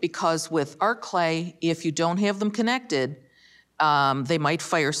right. Because with art clay, if you don't have them connected, they might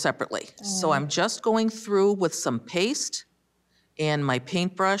fire separately. So I'm just going through with some paste and my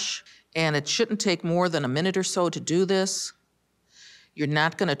paintbrush, and it shouldn't take more than a minute or so to do this. You're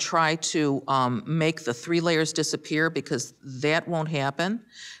not gonna try to make the 3 layers disappear, because that won't happen,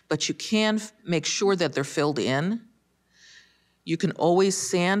 but you can make sure that they're filled in. You can always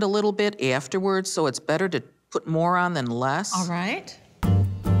sand a little bit afterwards, so it's better to put more on than less. All right.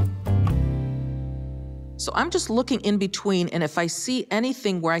 So I'm just looking in between, and if I see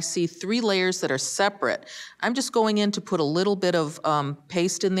anything where I see 3 layers that are separate, I'm just going in to put a little bit of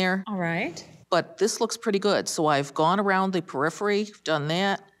paste in there. All right. But this looks pretty good. So I've gone around the periphery, done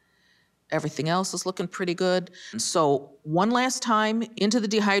that. Everything else is looking pretty good. So one last time into the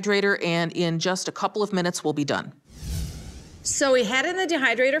dehydrator, and in just a couple of minutes, we'll be done. So we had it in the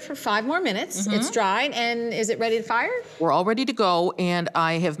dehydrator for 5 more minutes. It's dried, and is it ready to fire? We're all ready to go, and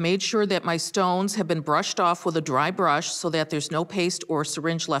I have made sure that my stones have been brushed off with a dry brush so that there's no paste or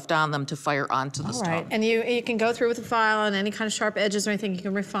syringe left on them to fire onto the stone. All right, and you can go through with a file, and any kind of sharp edges or anything you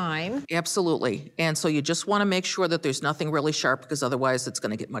can refine. Absolutely. And so you just want to make sure that there's nothing really sharp, because otherwise it's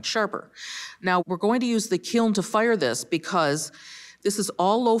going to get much sharper. Now, we're going to use the kiln to fire this, because this is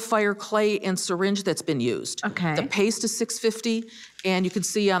all low fire clay and syringe that's been used. Okay. The paste is 650, and you can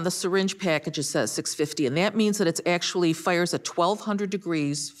see on the syringe package it says 650, and that means that it's actually fires at 1200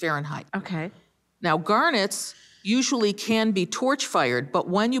 degrees Fahrenheit. Okay. Now, garnets usually can be torch fired, but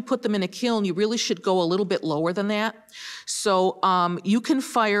when you put them in a kiln, you really should go a little bit lower than that. So you can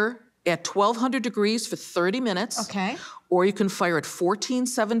fire at 1200 degrees for 30 minutes. Okay. Or you can fire at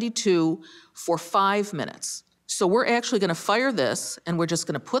 1472 for 5 minutes. So we're actually gonna fire this, and we're just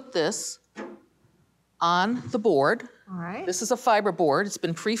gonna put this on the board. All right. This is a fiber board, it's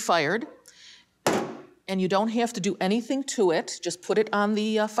been pre-fired. And you don't have to do anything to it, just put it on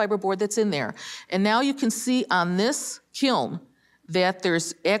the fiber board that's in there. And now you can see on this kiln that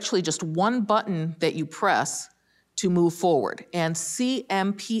there's actually just one button that you press to move forward. And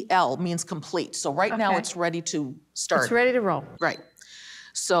CMPL means complete. So right now it's ready to start. It's ready to roll. Right.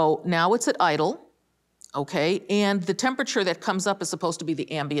 So now it's at idle. Okay, and the temperature that comes up is supposed to be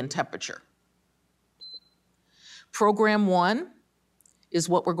the ambient temperature. Program 1 is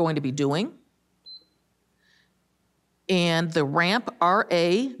what we're going to be doing. And the ramp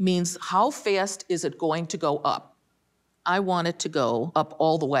RA means how fast is it going to go up? I want it to go up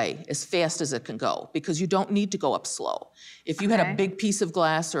all the way, as fast as it can go, because you don't need to go up slow. If you had a big piece of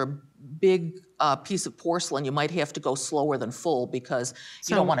glass or a big piece of porcelain, you might have to go slower than full, because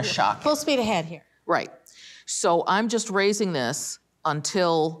you don't want to shock it. Full speed ahead here. Right. So I'm just raising this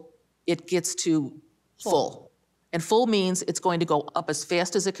until it gets to full. And full means it's going to go up as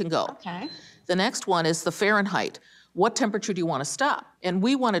fast as it can go. Okay. The next one is the Fahrenheit. What temperature do you want to stop? And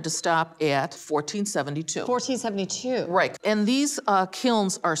we wanted to stop at 1472. 1472. Right. And these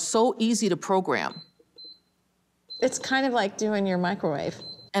kilns are so easy to program. It's kind of like doing your microwave.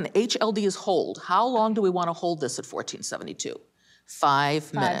 And HLD is hold. How long do we want to hold this at 1472?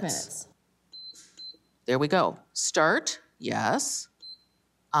 5 minutes. 5 minutes. There we go. Start, yes,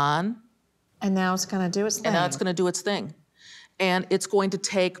 on. And now it's going to do its thing. And now it's going to do its thing. And it's going to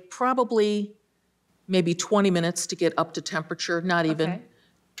take probably maybe 20 minutes to get up to temperature, not even. Okay.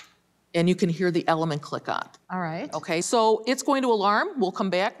 And you can hear the element click on. All right. Okay, so it's going to alarm. We'll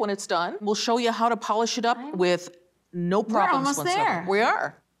come back when it's done. We'll show you how to polish it up with no problems almost whatsoever. there. We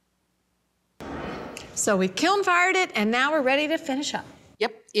are. So we kiln fired it, and now we're ready to finish up.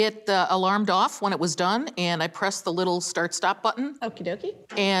 Yep, it alarmed off when it was done, and I pressed the little start-stop button. Okie dokie.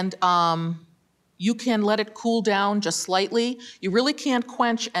 And you can let it cool down just slightly. You really can't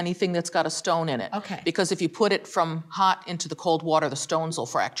quench anything that's got a stone in it. Okay. Because if you put it from hot into the cold water, the stones will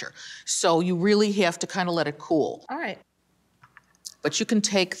fracture. So you really have to kind of let it cool. All right. But you can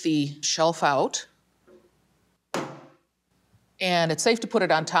take the shelf out. And it's safe to put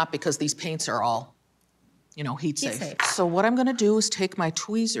it on top because these paints are all, you know, heat safe. So what I'm gonna do is take my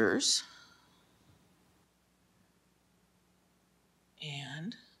tweezers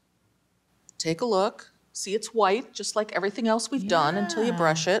and take a look. See, it's white, just like everything else we've done until you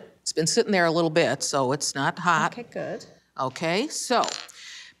brush it. It's been sitting there a little bit, so it's not hot. Okay, good. Okay, so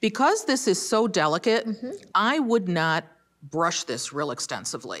because this is so delicate, I would not brush this real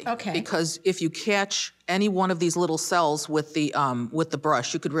extensively. Okay. Because if you catch any one of these little cells with the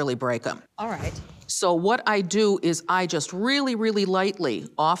brush, you could really break them. All right. So what I do is I just really, really lightly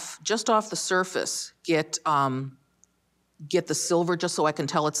just off the surface, get the silver just so I can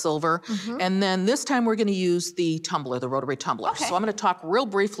tell it's silver. And then this time we're gonna use the tumbler, the rotary tumbler. Okay. So I'm gonna talk real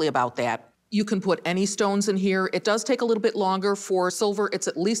briefly about that. You can put any stones in here. It does take a little bit longer. For silver, it's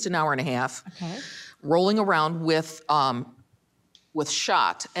at least an hour and a half. Okay. Rolling around with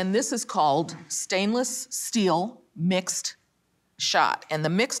shot. And this is called stainless steel mixed shot. And the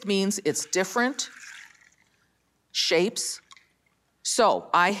mixed means it's different shapes. So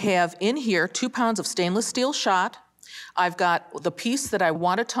I have in here 2 pounds of stainless steel shot. I've got the piece that I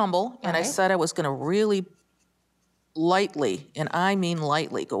want to tumble, and I said I was going to really lightly, and I mean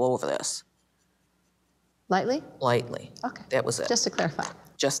lightly, go over this. Lightly? Lightly. Okay. That was it. Just to clarify.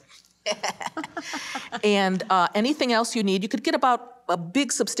 Just. And anything else you need, you could get about a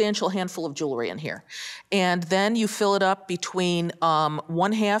big substantial handful of jewelry in here. And then you fill it up between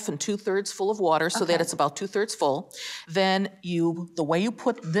 1/2 and 2/3 full of water so that it's about 2/3 full. Then the way you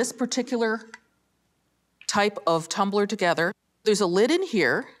put this particular type of tumbler together, there's a lid in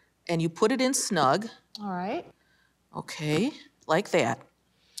here and you put it in snug. All right. Okay, like that.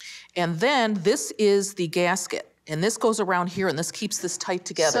 And then this is the gasket. And this goes around here, and this keeps this tight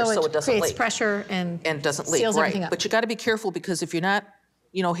together so it doesn't leak. Creates pressure and doesn't leak, seals everything right? up. But you got to be careful because if you're not,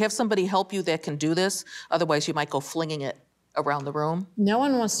 have somebody help you that can do this. Otherwise, you might go flinging it around the room. No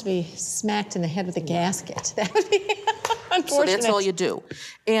one wants to be smacked in the head with a gasket. That would be unfortunate. So that's all you do.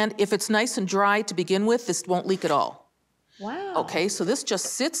 And if it's nice and dry to begin with, this won't leak at all. Wow. Okay, so this just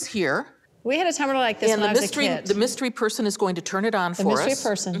sits here. We had a tumbler like this when I was a kid. The mystery person is going to turn it on for us. The mystery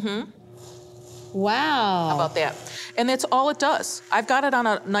person. Wow. How about that? And that's all it does. I've got it on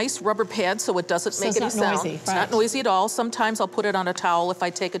a nice rubber pad so it doesn't make any sound. Noisy, It's not noisy at all. Sometimes I'll put it on a towel if I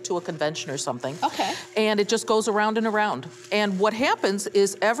take it to a convention or something. Okay. And it just goes around and around. And what happens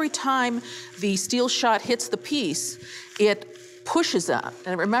is every time the steel shot hits the piece, it pushes on.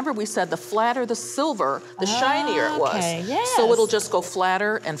 And remember we said the flatter the silver, the shinier it was. Yes. So it'll just go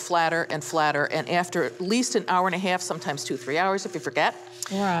flatter and flatter and flatter. And after at least an hour and a half, sometimes 2-3 hours if you forget,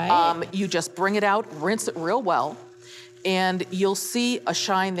 you just bring it out, rinse it real well, and you'll see a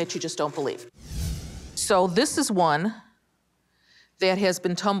shine that you just don't believe. So this is one that has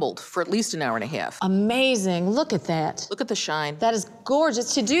been tumbled for at least an hour and a half. Amazing. Look at that. Look at the shine. That is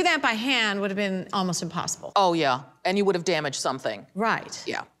gorgeous. To do that by hand would have been almost impossible. Oh, yeah. And you would have damaged something. Right.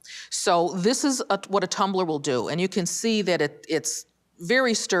 Yeah. So this is what a tumbler will do. And you can see that it's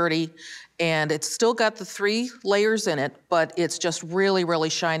very sturdy, and it's still got the 3 layers in it, but it's just really, really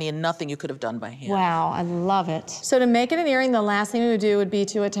shiny and nothing you could have done by hand. Wow, I love it. So to make it an earring, the last thing we would do would be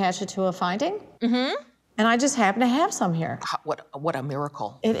to attach it to a finding. And I just happen to have some here. What a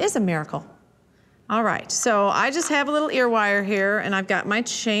miracle. It is a miracle. All right, so I just have a little ear wire here, and I've got my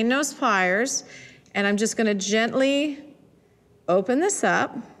chain nose pliers, and I'm just gonna gently open this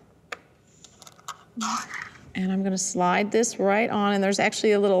up. And I'm gonna slide this right on, and there's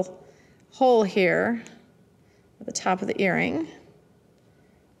actually a little hole here at the top of the earring.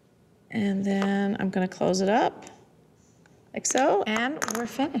 And then I'm gonna close it up, like so, and we're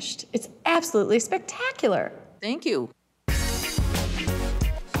finished. It's absolutely spectacular. Thank you.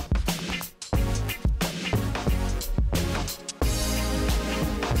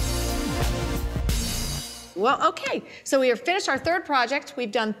 Well, okay, so we have finished our 3rd project.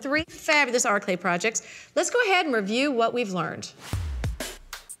 We've done 3 fabulous art clay projects. Let's go ahead and review what we've learned.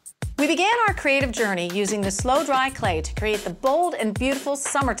 We began our creative journey using the slow dry clay to create the bold and beautiful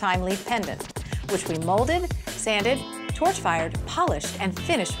summertime leaf pendant, which we molded, sanded, torch-fired, polished, and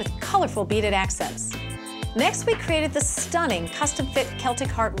finished with colorful beaded accents. Next, we created the stunning custom-fit Celtic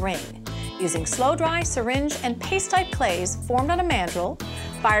heart ring using slow dry, syringe, and paste-type clays formed on a mandrel,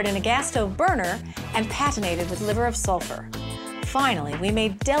 fired in a gas stove burner, and patinated with liver of sulfur. Finally, we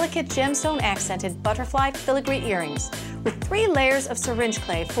made delicate gemstone-accented butterfly filigree earrings with 3 layers of syringe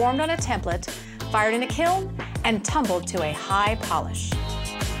clay formed on a template, fired in a kiln, and tumbled to a high polish.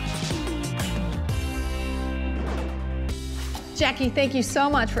 Jackie, thank you so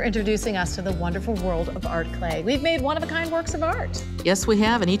much for introducing us to the wonderful world of art clay. We've made one-of-a-kind works of art. Yes, we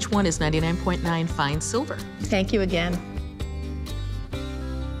have, and each one is 99.9 fine silver. Thank you again.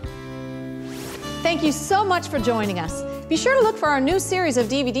 Thank you so much for joining us. Be sure to look for our new series of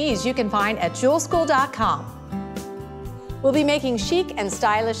DVDs you can find at jewelschool.com. We'll be making chic and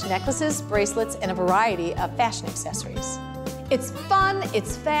stylish necklaces, bracelets, and a variety of fashion accessories. It's fun,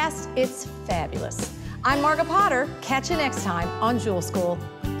 it's fast, it's fabulous. I'm Margot Potter. Catch you next time on Jewel School.